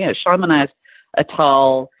 fearsome. Yeah, Sharman is a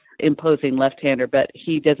tall, imposing left-hander, but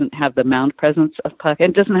he doesn't have the mound presence of Puck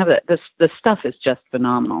and doesn't have that. The stuff is just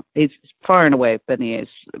phenomenal. He's far and away been the A's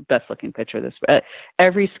best-looking pitcher.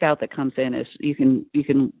 Every scout that comes in is you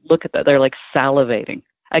can look at that. They're like salivating.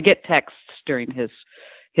 I get texts during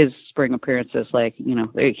his spring appearances like,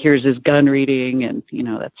 here's his gun reading, and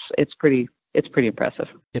it's pretty impressive.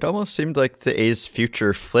 It almost seemed like the A's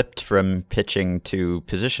future flipped from pitching to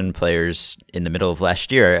position players in the middle of last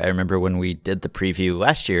year. I remember when we did the preview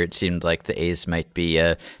last year, it seemed like the A's might be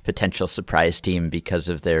a potential surprise team because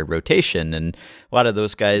of their rotation. And a lot of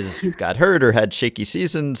those guys got hurt or had shaky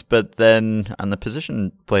seasons. But then on the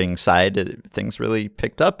position playing side, things really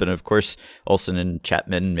picked up. And of course, Olsen and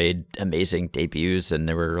Chapman made amazing debuts, and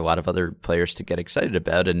there were a lot of other players to get excited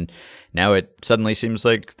about. And now it suddenly seems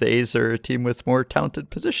like the A's are a team with more talented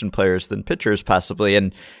position players than pitchers, possibly.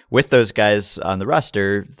 And with those guys on the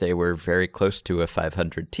roster, they were very close to a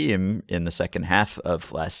 500 team in the second half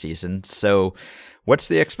of last season. So what's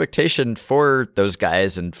the expectation for those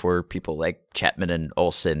guys and for people like Chapman and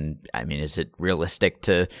Olsen? I mean, is it realistic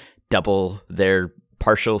to double their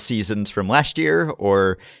partial seasons from last year,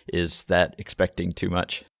 or is that expecting too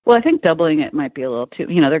much? Well, I think doubling it might be a little too,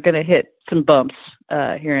 they're going to hit some bumps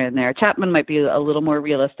here and there. Chapman might be a little more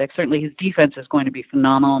realistic. Certainly his defense is going to be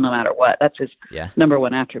phenomenal no matter what. That's his number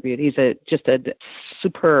one attribute. He's just a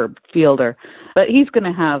superb fielder, but he's going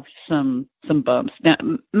to have some bumps. Now,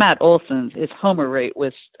 Matt Olson's, his homer rate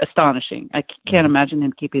was astonishing. I can't imagine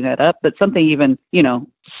him keeping that up, but something even,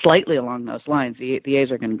 slightly along those lines, the A's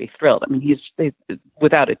are going to be thrilled. I mean, he's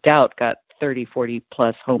without a doubt got 30, 40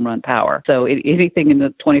 plus home run power. So anything in the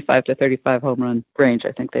 25 to 35 home run range,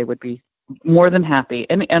 I think they would be more than happy,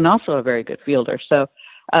 and also a very good fielder. So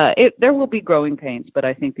there will be growing pains, but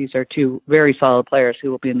I think these are two very solid players who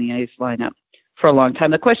will be in the A's lineup for a long time.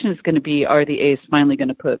 The question is going to be, are the A's finally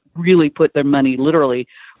going to really put their money literally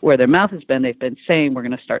where their mouth has been? They've been saying we're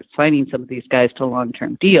going to start signing some of these guys to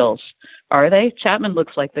long-term deals. Are they? Chapman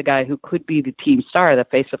looks like the guy who could be the team star, the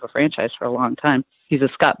face of a franchise for a long time. He's a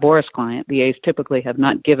Scott Boras client. The A's typically have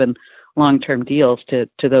not given long-term deals to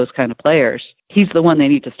those kind of players. He's the one they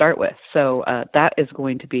need to start with. So that is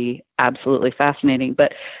going to be absolutely fascinating.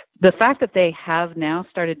 But the fact that they have now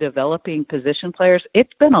started developing position players,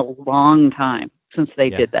 it's been a long time since they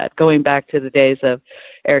did that. Going back to the days of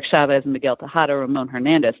Eric Chavez, Miguel Tejada, Ramon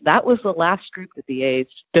Hernandez, that was the last group that the A's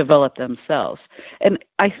developed themselves. And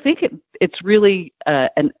I think it's really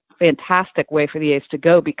an fantastic way for the A's to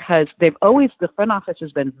go, because the front office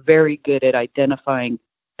has been very good at identifying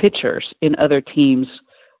pitchers in other teams'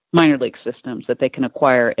 minor league systems that they can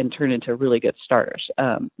acquire and turn into really good starters.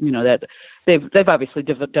 That they've obviously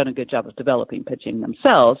done a good job of developing pitching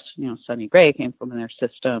themselves. Sonny Gray came from their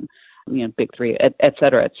system, Big Three, et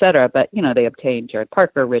cetera. But, they obtained Jared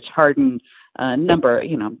Parker, Rich Harden,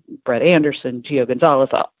 Brett Anderson, Gio Gonzalez.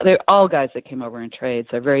 They're all guys that came over in trades.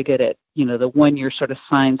 They're very good at, the 1 year sort of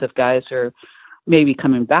signs of guys who are maybe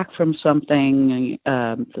coming back from something,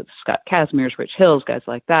 Scott Kazmier's, Rich Hills, guys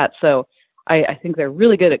like that. So I think they're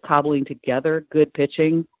really good at cobbling together good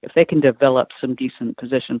pitching. If they can develop some decent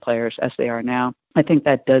position players as they are now, I think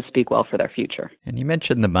that does speak well for their future. And you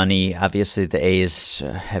mentioned the money. Obviously, the A's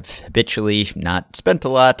have habitually not spent a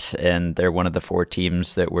lot, and they're one of the 4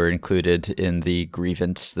 teams that were included in the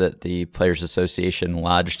grievance that the Players Association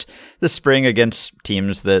lodged this spring against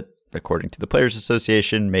teams that, according to the Players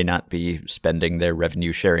Association, may not be spending their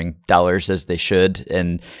revenue-sharing dollars as they should.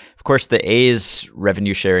 And, of course, the A's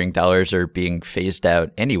revenue-sharing dollars are being phased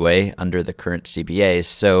out anyway under the current CBA.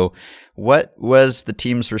 So what was the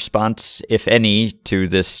team's response, if any, to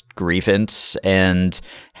this grievance? And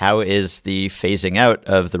how is the phasing out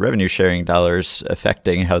of the revenue-sharing dollars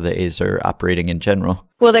affecting how the A's are operating in general?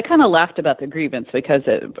 Well, they kind of laughed about the grievance because,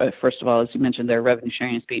 first of all, as you mentioned, their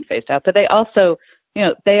revenue-sharing is being phased out. But they also...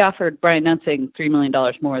 they offered Brian Nunsing $3 million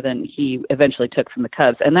more than he eventually took from the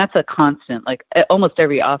Cubs. And that's a constant. Like almost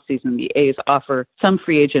every offseason, the A's offer some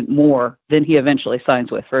free agent more than he eventually signs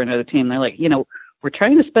with for another team. They're like, we're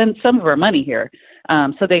trying to spend some of our money here.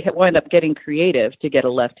 So they wind up getting creative to get a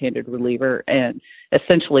left-handed reliever and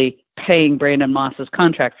essentially paying Brandon Moss's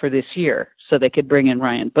contract for this year so they could bring in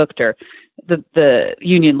Ryan Buchter. The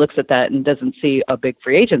union looks at that and doesn't see a big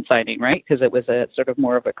free agent signing, right? Because it was a sort of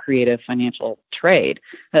more of a creative financial trade.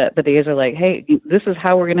 But the A's are like, hey, this is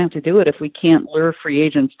how we're going to have to do it if we can't lure free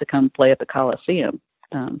agents to come play at the Coliseum.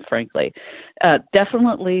 Frankly,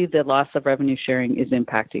 definitely the loss of revenue sharing is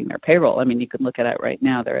impacting their payroll. I mean, you can look at it right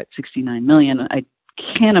now. They're at $69 million. I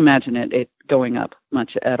can't imagine it going up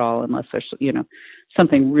much at all unless there's,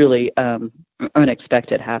 something really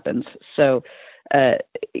unexpected happens. So,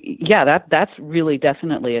 that's really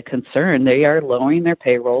definitely a concern. They are lowering their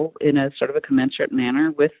payroll in a sort of a commensurate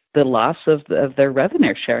manner with the loss of their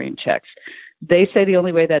revenue sharing checks. They say the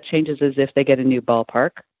only way that changes is if they get a new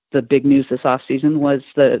ballpark. The big news this offseason was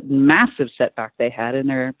the massive setback they had in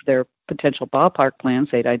their potential ballpark plans.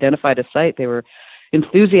 They'd identified a site. They were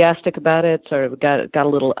enthusiastic about it, sort of got a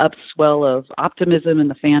little upswell of optimism in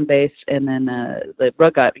the fan base, and then the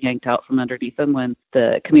rug got yanked out from underneath them when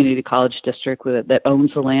the community college district that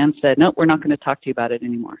owns the land said, no, we're not going to talk to you about it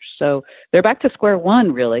anymore. So they're back to square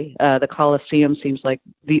one, really. The Coliseum seems like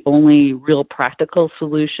the only real practical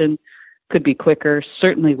solution. Could be quicker,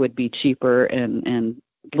 certainly would be cheaper, and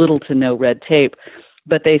little to no red tape,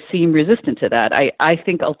 but they seem resistant to that. I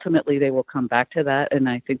think ultimately they will come back to that, and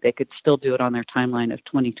I think they could still do it on their timeline of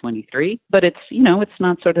 2023. But it's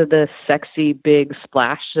not sort of the sexy big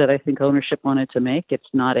splash that I think ownership wanted to make. It's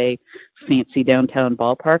not a fancy downtown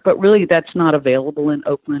ballpark, but really that's not available in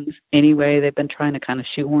Oakland anyway. They've been trying to kind of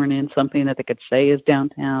shoehorn in something that they could say is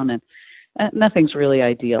downtown, and nothing's really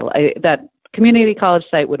ideal. That community college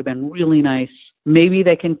site would have been really nice. Maybe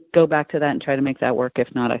they can go back to that and try to make that work.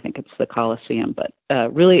 If not, I think it's the Coliseum. But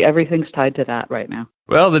really, everything's tied to that right now.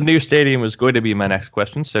 Well, the new stadium was going to be my next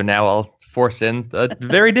question, so now I'll force in a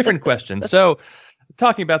very different question. So,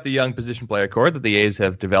 talking about the young position player core that the A's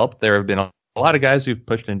have developed, there have been a lot of guys who've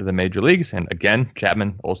pushed into the major leagues. And again,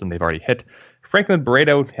 Chapman, Olsen, they've already hit. Franklin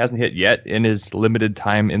Barreto hasn't hit yet in his limited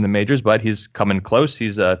time in the majors, but he's coming close.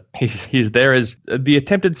 He's there as the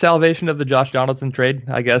attempted salvation of the Josh Donaldson trade,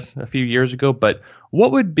 I guess, a few years ago. But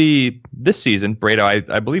what would be this season? Barreto,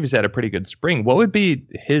 I believe he's had a pretty good spring. What would be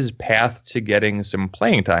his path to getting some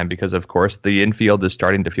playing time? Because, of course, the infield is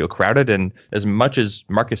starting to feel crowded. And as much as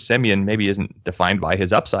Marcus Semien maybe isn't defined by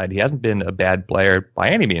his upside, he hasn't been a bad player by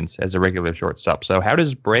any means as a regular shortstop. So how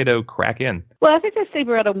does Barreto crack in? Well, I think I see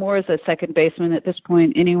Barreto more as a second baseman at this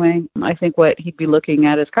point anyway. I think what he'd be looking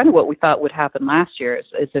at is kind of what we thought would happen last year,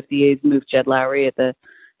 is if the A's moved Jed Lowry at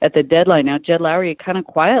the deadline. Now, Jed Lowry kind of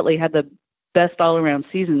quietly had the best all-around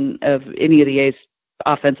season of any of the A's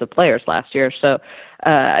offensive players last year. So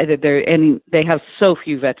they have so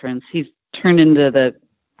few veterans. He's turned into the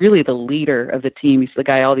leader of the team. He's the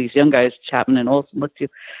guy all these young guys, Chapman and Olsen, look to.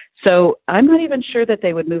 So I'm not even sure that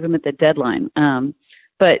they would move him at the deadline.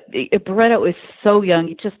 But Barreto is so young.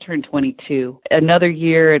 He just turned 22. Another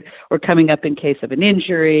year, or coming up in case of an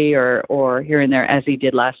injury, or here and there, as he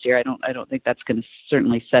did last year. I don't think that's going to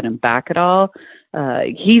certainly set him back at all.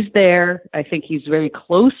 He's there. I think he's very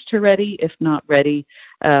close to ready, if not ready.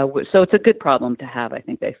 So it's a good problem to have. I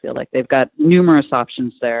think they feel like they've got numerous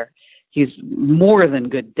options there. He's more than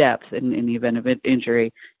good depth in the event of an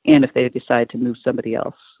injury. And if they decide to move somebody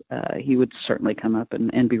else, he would certainly come up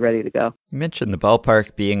and be ready to go. You mentioned the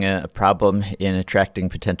ballpark being a problem in attracting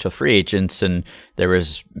potential free agents, and there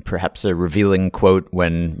was perhaps a revealing quote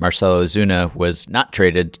when Marcell Ozuna was not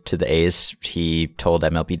traded to the A's. He told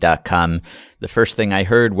MLB.com, "The first thing I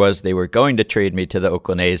heard was they were going to trade me to the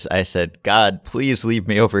Oakland A's. I said, God, please leave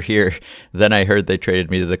me over here. Then I heard they traded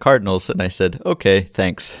me to the Cardinals, and I said, okay,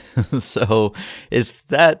 thanks." So is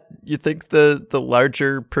that, you think, the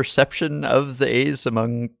larger perception of the A's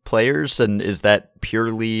among players, and is that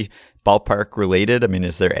purely ballpark related? I mean,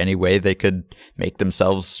 is there any way they could make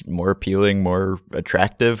themselves more appealing, more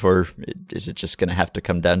attractive, or is it just going to have to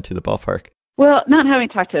come down to the ballpark? Well, not having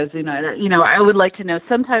talked to Ozuna, I would like to know.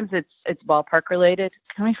 Sometimes it's ballpark related.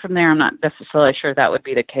 Coming from there, I'm not necessarily sure that would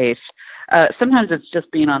be the case. Sometimes it's just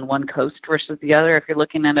being on one coast versus the other. If you're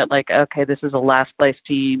looking at it like, okay, this is a last place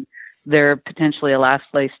team, they're potentially a last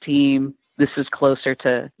place team, this is closer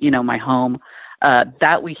to, my home.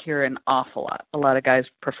 That we hear an awful lot. A lot of guys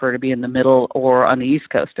prefer to be in the middle or on the East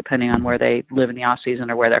Coast, depending on where they live in the off season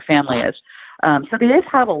or where their family is. So they just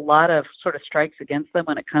have a lot of sort of strikes against them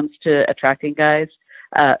when it comes to attracting guys.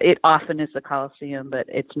 It often is the Coliseum, but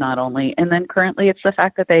it's not only. And then currently it's the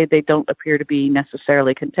fact that they don't appear to be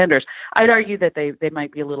necessarily contenders. I'd argue that they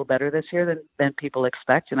might be a little better this year than people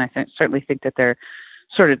expect. And I certainly think that they're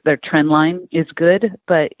sort of their trend line is good,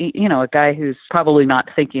 but a guy who's probably not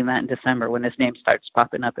thinking that in December when his name starts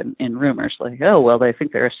popping up in rumors, like, oh, well, they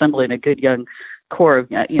think they're assembling a good young core of,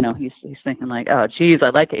 he's thinking like, oh, geez, I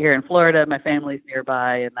like it here in Florida. My family's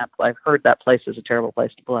nearby, and I've heard that place is a terrible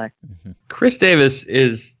place to play. Mm-hmm. Chris Davis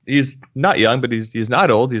he's not young, but he's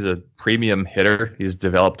not old. He's a premium hitter. He's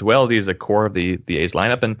developed well. He's a core of the A's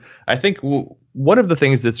lineup, and I think one of the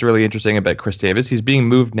things that's really interesting about Chris Davis, he's being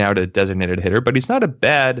moved now to designated hitter, but he's not a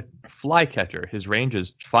bad fly catcher. His range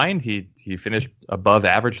is fine. He finished above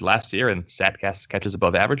average last year, and StatCast catches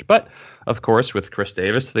above average. But of course, with Chris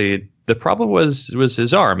Davis, the problem was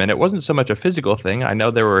his arm, and it wasn't so much a physical thing. I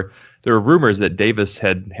know there were rumors that Davis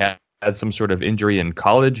had some sort of injury in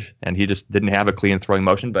college, and he just didn't have a clean throwing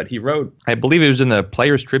motion. But he wrote, I believe it was in the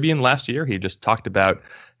Players Tribune last year, he just talked about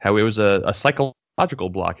how it was a psychological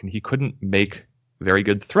block, and he couldn't make very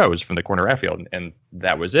good throws from the corner outfield, and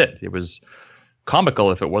that was it. It was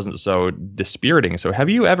comical if it wasn't so dispiriting. So have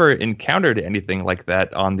you ever encountered anything like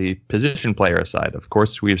that on the position player side? Of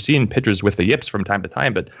course, we've seen pitchers with the yips from time to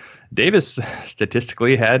time, but Davis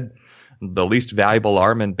statistically had the least valuable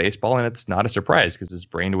arm in baseball, and it's not a surprise because his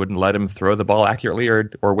brain wouldn't let him throw the ball accurately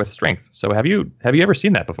or with strength. So have you ever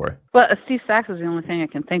seen that before? Well, Steve Sax is the only thing I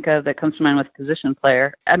can think of that comes to mind with position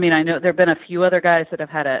player. I mean, I know there have been a few other guys that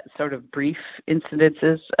have had a sort of brief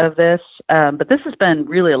incidences of this, but this has been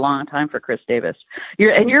really a long time for Chris Davis.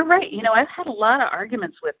 You're right. I've had a lot of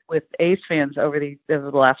arguments with A's fans over the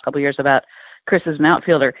last couple of years about Chris is an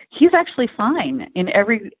outfielder. He's actually fine in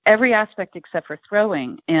every aspect except for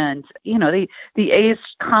throwing. And, the A's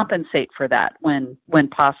compensate for that when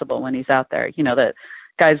possible, when he's out there. The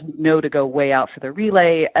guys know to go way out for the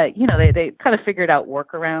relay. They kind of figured out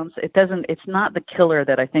workarounds. It's not the killer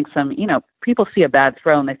that I think some, people see a bad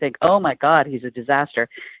throw and they think, oh my God, he's a disaster.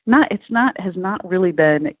 Has not really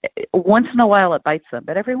been. Once in a while it bites them,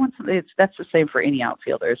 but every once in a while, that's the same for any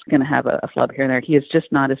outfielder. It's going to have a flub here and there. He is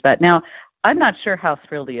just not as bad. Now, I'm not sure how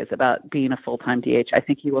thrilled he is about being a full-time DH. I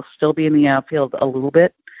think he will still be in the outfield a little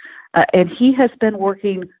bit. And he has been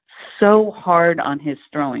working so hard on his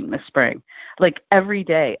throwing this spring, like every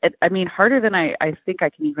day. I mean, harder than I think I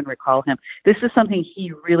can even recall him. This is something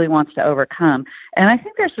he really wants to overcome. And I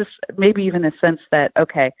think there's this maybe even a sense that,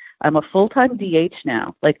 okay, I'm a full-time DH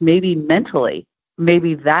now. Like maybe mentally,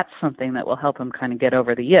 maybe that's something that will help him kind of get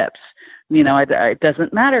over the yips. It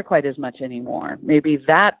doesn't matter quite as much anymore. Maybe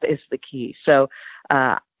that is the key. So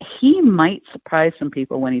he might surprise some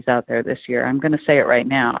people when he's out there this year. I'm going to say it right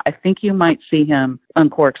now. I think you might see him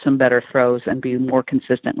uncork some better throws and be more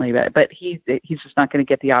consistently. But he's just not going to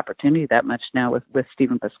get the opportunity that much now with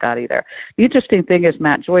Stephen Piscotty there. The interesting thing is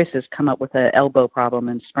Matt Joyce has come up with an elbow problem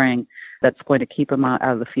in spring that's going to keep him out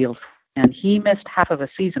of the field. And he missed half of a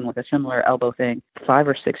season with a similar elbow thing 5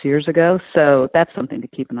 or 6 years ago. So that's something to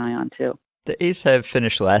keep an eye on, too. The A's have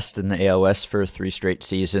finished last in the AL West for 3 straight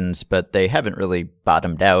seasons, but they haven't really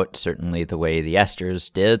bottomed out, certainly the way the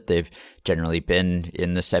Astros did. They've generally been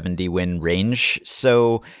in the 70-win range.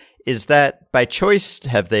 So is that by choice?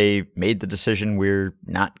 Have they made the decision we're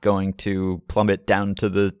not going to plummet down to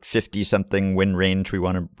the 50-something win range? We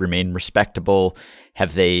want to remain respectable.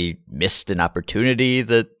 Have they missed an opportunity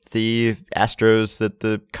that the Astros, that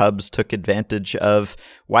the Cubs took advantage of?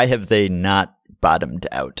 Why have they not bottomed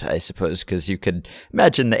out, I suppose? Because you could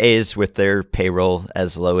imagine the A's with their payroll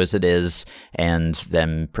as low as it is and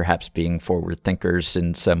them perhaps being forward thinkers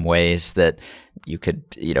in some ways that you could,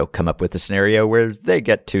 come up with a scenario where they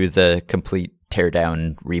get to the complete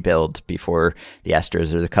teardown rebuild before the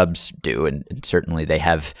Astros or the Cubs do. And certainly they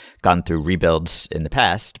have gone through rebuilds in the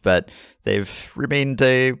past, but they've remained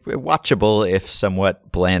a watchable, if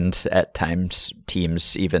somewhat bland at times,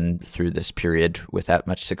 teams even through this period without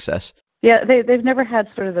much success. Yeah, they've never had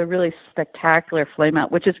sort of the really spectacular flame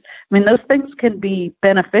out, which is, those things can be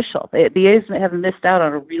beneficial. The A's have missed out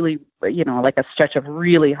on a really, like a stretch of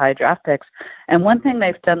really high draft picks. And one thing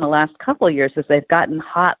they've done the last couple of years is they've gotten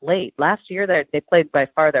hot late. Last year, they played by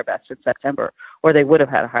far their best in September, or they would have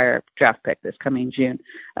had a higher draft pick this coming June.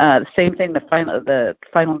 The same thing, the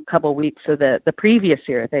final couple of weeks of the previous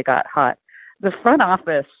year, they got hot. The front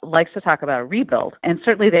office likes to talk about a rebuild, and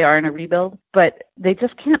certainly they are in a rebuild, but they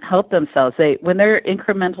just can't help themselves. When there are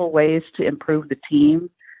incremental ways to improve the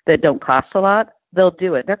team that don't cost a lot, they'll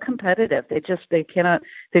do it. They're competitive. They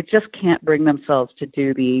just can't bring themselves to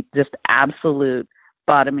do the just absolute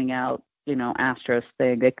bottoming out, Astros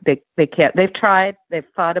thing. They can't. They've tried. They've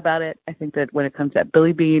thought about it. I think that when it comes to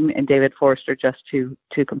Billy Beane and David Forst are just too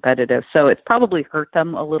competitive. So it's probably hurt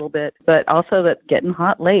them a little bit, but also that getting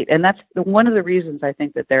hot late. And that's one of the reasons I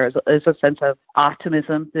think that there is a sense of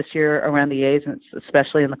optimism this year around the A's, and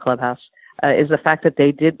especially in the clubhouse. is the fact that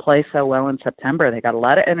they did play so well in September. They got a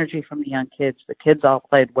lot of energy from the young kids. The kids all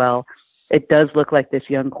played well. It does look like this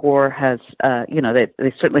young core has,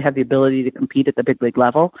 they certainly have the ability to compete at the big league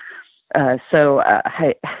level. I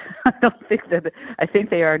don't think I think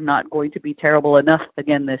they are not going to be terrible enough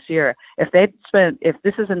again this year. If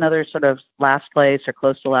this is another sort of last place or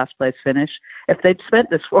close to last place finish, if they'd spent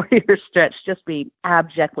this 4-year stretch just being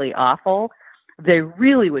abjectly awful, they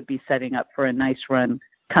really would be setting up for a nice run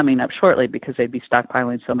coming up shortly, because they'd be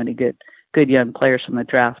stockpiling so many good young players from the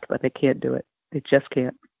draft, but they can't do it. They just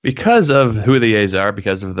can't. Because of who the A's are,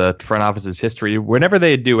 because of the front office's history, whenever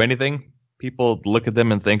they do anything, people look at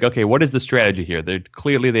them and think, okay, what is the strategy here? They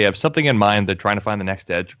have something in mind. They're trying to find the next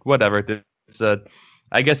edge, whatever.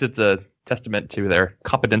 I guess it's a testament to their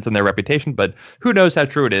competence and their reputation, but who knows how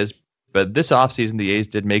true it is. But this offseason, the A's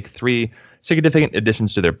did make 3 significant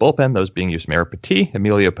additions to their bullpen, those being Yusmeiro Petit,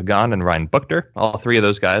 Emilio Pagan, and Ryan Buchter. All 3 of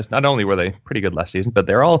those guys, not only were they pretty good last season, but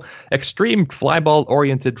they're all extreme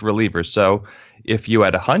flyball-oriented relievers. So if you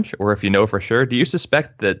had a hunch, or if you know for sure, do you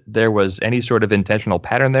suspect that there was any sort of intentional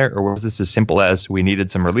pattern there, or was this as simple as we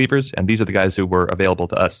needed some relievers, and these are the guys who were available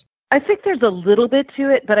to us? I think there's a little bit to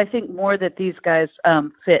it, but I think more that these guys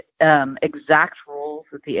fit exact roles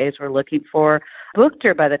that the A's were looking for.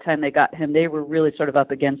 Buchter, by the time they got him, they were really sort of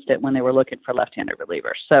up against it when they were looking for left-handed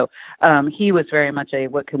relievers. So he was very much a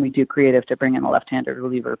what can we do creative to bring in a left-handed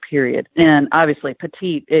reliever, period. And obviously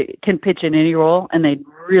Petit can pitch in any role, and they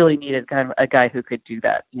really needed kind of a guy who could do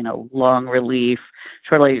that, long relief,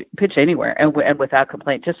 shortly pitch anywhere, and without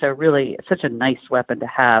complaint. Just such a nice weapon to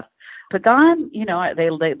have. Pagan,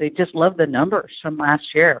 they just love the numbers from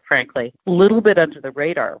last year, frankly. A little bit under the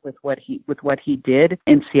radar with what he did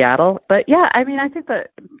in Seattle. But yeah, I mean, I think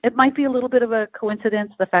that it might be a little bit of a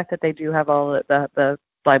coincidence, the fact that they do have all the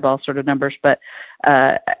fly ball sort of numbers, but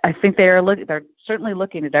I think they're certainly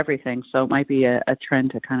looking at everything. So it might be a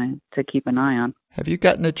trend to keep an eye on. Have you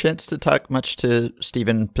gotten a chance to talk much to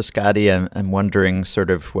Stephen Piscotty? I'm wondering sort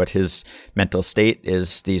of what his mental state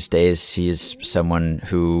is these days. He's someone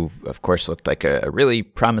who, of course, looked like a really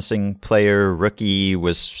promising player, rookie,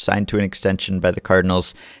 was signed to an extension by the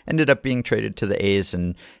Cardinals, ended up being traded to the A's,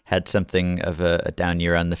 and had something of a down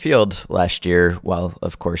year on the field last year, while,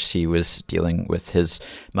 of course, he was dealing with his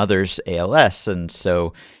mother's ALS. And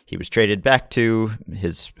so he was traded back to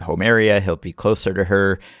his home area. He'll be closer to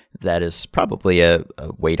her. That is probably a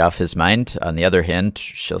weight off his mind. On the other hand,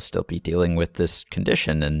 she'll still be dealing with this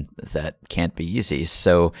condition, and that can't be easy.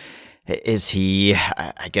 So is he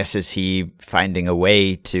finding a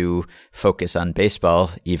way to focus on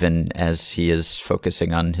baseball even as he is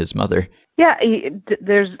focusing on his mother? Yeah,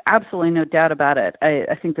 there's absolutely no doubt about it.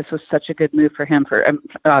 I think this was such a good move for him for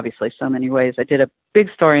obviously so many ways. I did a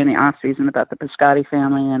big story in the off season about the Piscotty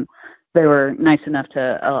family, and they were nice enough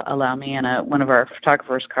to allow me and one of our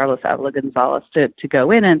photographers, Carlos Avila Gonzalez, to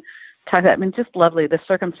go in and talk about. I mean, just lovely. The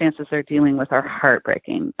circumstances they're dealing with are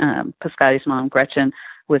heartbreaking. Piscotty's mom, Gretchen,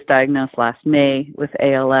 was diagnosed last May with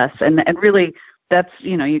ALS, and really that's,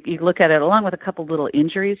 you look at it along with a couple little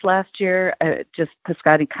injuries last year. Just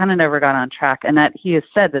Piscotty kind of never got on track, and that he has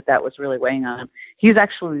said that was really weighing on him. He's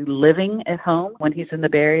actually living at home when he's in the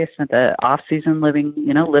Bay Area. Spent the off season living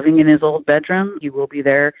in his old bedroom. He will be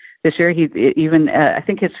there this year. He even I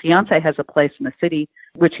think his fiance has a place in the city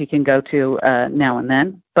which he can go to now and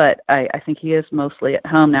then. But I think he is mostly at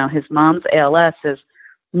home now. His mom's ALS has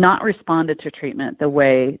not responded to treatment the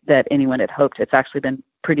way that anyone had hoped. It's actually been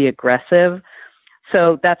pretty aggressive.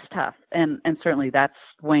 So that's tough, and certainly that's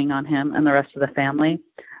weighing on him and the rest of the family.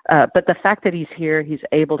 But the fact that he's here, he's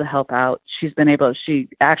able to help out. She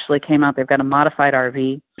actually came out. They've got a modified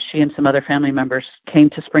RV. She and some other family members came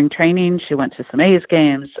to spring training. She went to some A's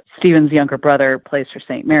games. Stephen's younger brother plays for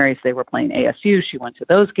St. Mary's. They were playing ASU. She went to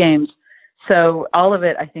those games. So all of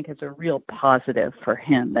it, I think, is a real positive for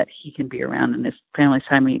him that he can be around in his family's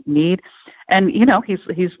time of need. And,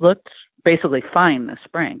 he's looked basically fine this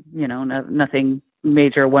spring, nothing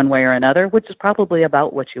major one way or another, which is probably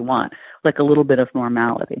about what you want, like a little bit of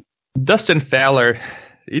normality. Dustin Fowler,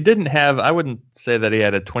 I wouldn't say that he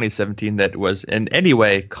had a 2017 that was in any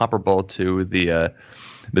way comparable to the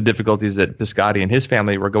difficulties that Piscotty and his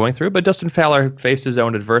family were going through, but Dustin Fowler faced his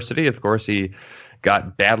own adversity. Of course, he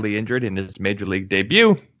got badly injured in his major league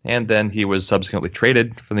debut, and then he was subsequently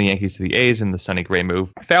traded from the Yankees to the A's in the Sonny Gray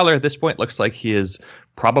move. Fowler, at this point, looks like he is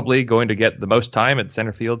probably going to get the most time at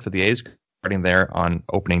center field for the A's, starting there on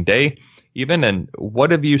opening day even. And what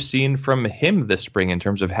have you seen from him this spring in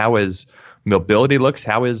terms of how his mobility looks,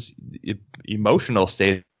 how his emotional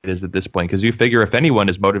state is at this point? Because you figure if anyone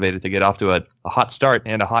is motivated to get off to a hot start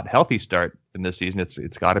and a hot, healthy start, in this season,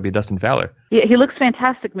 it's got to be Dustin Fowler. Yeah, he looks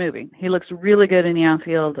fantastic moving. He looks really good in the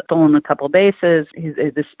outfield, stolen a couple bases.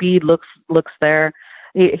 The speed looks there.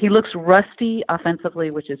 He looks rusty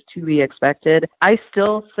offensively, which is to be expected. I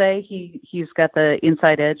still say he's got the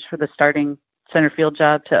inside edge for the starting center field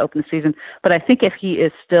job to open the season. But I think if he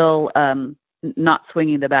is still not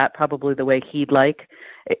swinging the bat probably the way he'd like,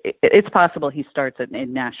 it's possible he starts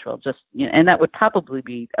in Nashville. And that would probably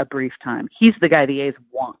be a brief time. He's the guy the A's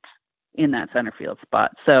want in that center field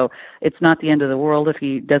spot. So it's not the end of the world if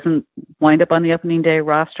he doesn't wind up on the opening day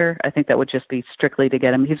roster. I think that would just be strictly to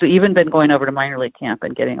get him. He's even been going over to minor league camp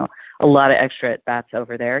and getting a lot of extra at bats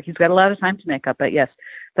over there. He's got a lot of time to make up. But yes,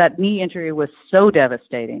 that knee injury was so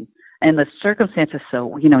devastating. And the circumstances,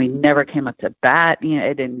 so, he never came up to bat,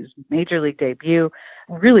 in his major league debut,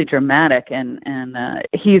 really dramatic. And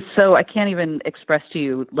he's so, I can't even express to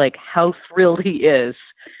you, like, how thrilled he is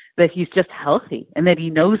that he's just healthy and that he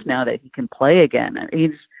knows now that he can play again.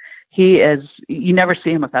 He is, you never see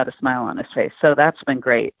him without a smile on his face. So that's been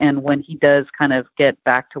great. And when he does kind of get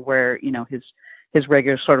back to where, his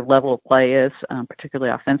regular sort of level of play is,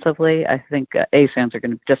 particularly offensively, I think A's fans are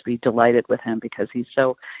going to just be delighted with him because he's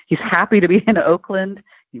happy to be in Oakland.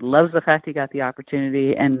 He loves the fact he got the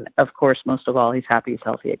opportunity. And of course, most of all, he's happy he's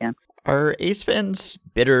healthy again. Are A's fans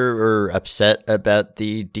bitter or upset about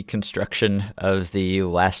the deconstruction of the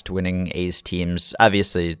last winning A's teams?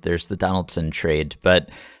 Obviously, there's the Donaldson trade, but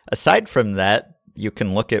aside from that, you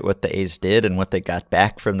can look at what the A's did and what they got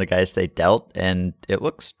back from the guys they dealt, and it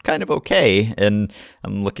looks kind of okay. And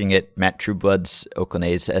I'm looking at Matt Trueblood's Oakland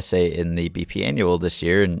A's essay in the BP Annual this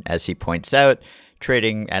year, and as he points out,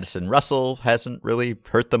 trading Addison Russell hasn't really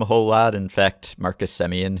hurt them a whole lot. In fact, Marcus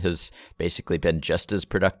Semien has basically been just as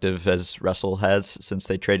productive as Russell has since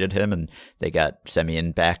they traded him, and they got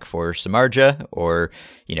Semien back for Samardzija, or,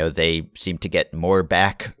 they seem to get more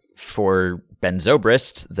back for Ben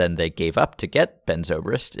Zobrist than they gave up to get Ben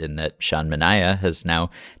Zobrist, in that Sean Manaea has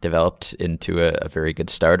now developed into a very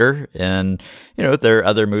good starter. And, there are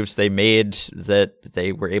other moves they made that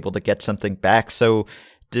they were able to get something back. So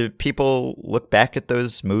do people look back at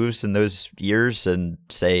those moves in those years and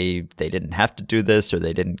say they didn't have to do this or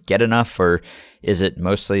they didn't get enough? Or is it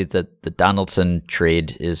mostly that the Donaldson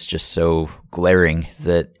trade is just so glaring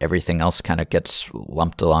that everything else kind of gets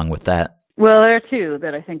lumped along with that? Well, there are two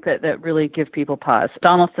that I think that really give people pause.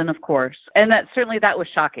 Donaldson, of course. And that was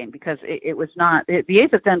shocking because it was not, the A's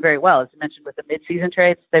have done very well, as you mentioned, with the midseason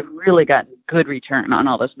trades. They've really gotten good return on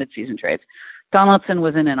all those midseason trades. Donaldson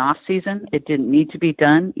was in an off season. It didn't need to be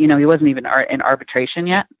done. He wasn't even in arbitration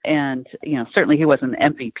yet. And, certainly he wasn't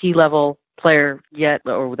an MVP level player yet,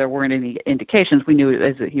 or there weren't any indications. We knew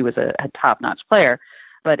that he was a top-notch player.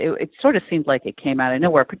 But it sort of seemed like it came out of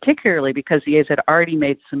nowhere, particularly because the A's had already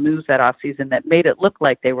made some moves that offseason that made it look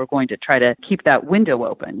like they were going to try to keep that window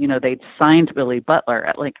open. They'd signed Billy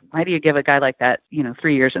Butler. Like, why do you give a guy like that,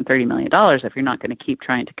 3 years and $30 million if you're not going to keep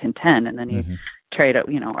trying to contend? And then you trade out,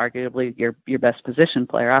 arguably your best position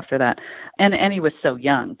player after that. And he was so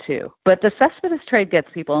young, too. But the Cespedes trade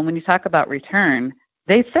gets people, and when you talk about return,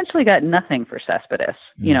 they essentially got nothing for Cespedes,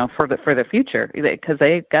 for the future, because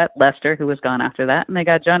they got Lester, who was gone after that, and they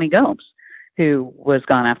got Johnny Gomes, who was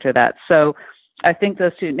gone after that. So I think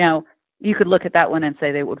those two. Now, you could look at that one and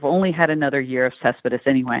say they would have only had another year of Cespedes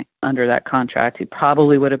anyway under that contract. He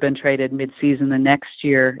probably would have been traded midseason the next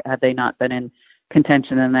year had they not been in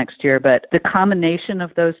contention the next year. But the combination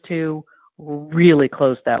of those two really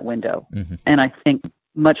closed that window, and I think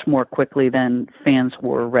much more quickly than fans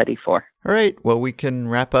were ready for. All right. Well, we can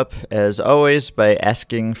wrap up, as always, by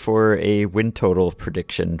asking for a win total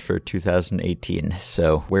prediction for 2018.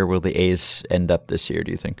 So where will the A's end up this year,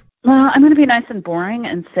 do you think? Well, I'm going to be nice and boring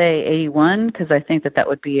and say 81, because I think that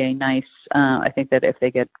would be a nice, I think that if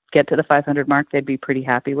they get to the 500 mark, they'd be pretty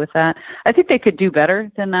happy with that. I think they could do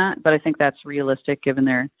better than that, but I think that's realistic given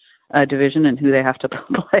their division and who they have to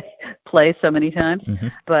play so many times,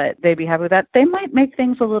 but they'd be happy with that. They might make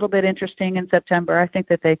things a little bit interesting in September. I think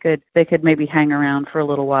that they could maybe hang around for a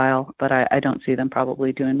little while, but I don't see them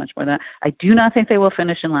probably doing much more than that. I do not think they will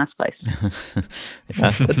finish in last place.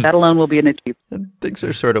 But that alone will be an achievement. Things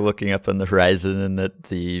are sort of looking up on the horizon, and that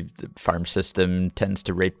the farm system tends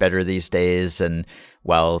to rate better these days. And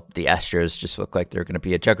while the Astros just look like they're going to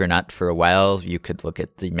be a juggernaut for a while, you could look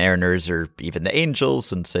at the Mariners or even the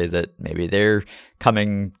Angels and say that maybe they're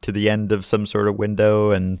coming to the end of some sort of window,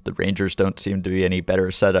 and the Rangers don't seem to be any better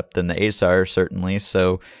setup than the A's are, certainly.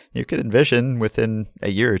 So you could envision within a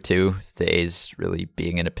year or two the A's really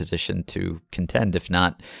being in a position to contend, if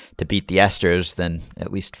not to beat the Astros, then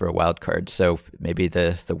at least for a wild card. So maybe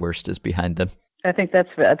the worst is behind them. I think that's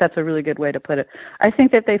a really good way to put it. I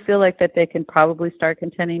think that they feel like that they can probably start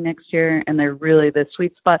contending next year, and they're really the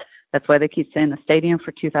sweet spot. That's why they keep saying the stadium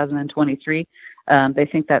for 2023. They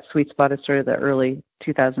think that sweet spot is sort of the early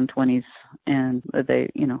 2020s, and they,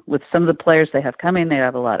 with some of the players they have coming, they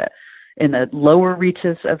have a lot of in the lower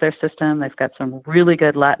reaches of their system. They've got some really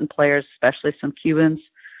good Latin players, especially some Cubans,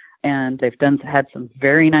 and they've had some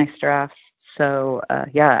very nice drafts. So,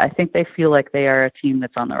 I think they feel like they are a team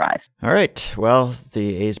that's on the rise. All right. Well,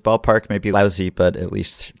 the A's ballpark may be lousy, but at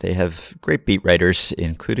least they have great beat writers,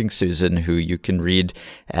 including Susan, who you can read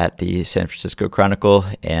at the San Francisco Chronicle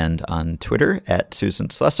and on Twitter at Susan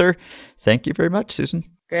Slusser. Thank you very much, Susan.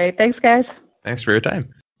 Great. Thanks, guys. Thanks for your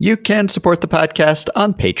time. You can support the podcast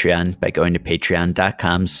on Patreon by going to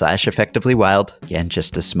patreon.com/effectivelywild. Again,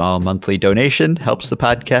 just a small monthly donation helps the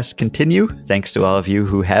podcast continue. Thanks to all of you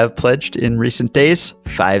who have pledged in recent days.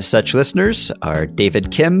 5 such listeners are David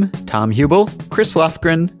Kim, Tom Hubel, Chris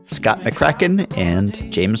Lofgren, Scott McCracken,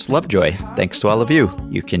 and James Lovejoy. Thanks to all of you.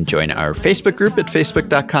 You can join our Facebook group at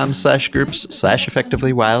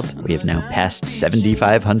facebook.com/groups/effectivelywild. We have now passed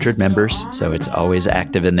 7,500 members, so it's always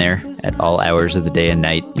active in there at all hours of the day and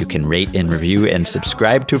night. You can rate and review and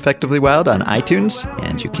subscribe to Effectively Wild on iTunes,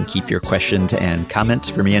 and you can keep your questions and comments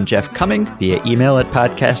for me and Jeff coming via email at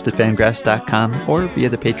podcast@fangraphs.com or via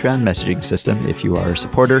the Patreon messaging system if you are a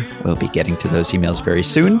supporter. We'll be getting to those emails very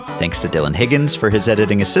soon. Thanks to Dylan Higgins for his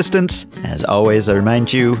editing assistance. As always, I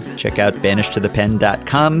remind you, check out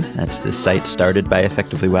banishtothepen.com. That's the site started by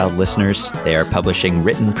Effectively Wild listeners. They are publishing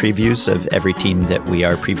written previews of every team that we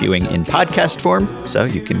are previewing in podcast form, so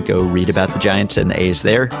you can go read about the Giants and the A's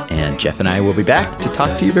there. And Jeff and I will be back to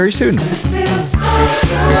talk to you very soon.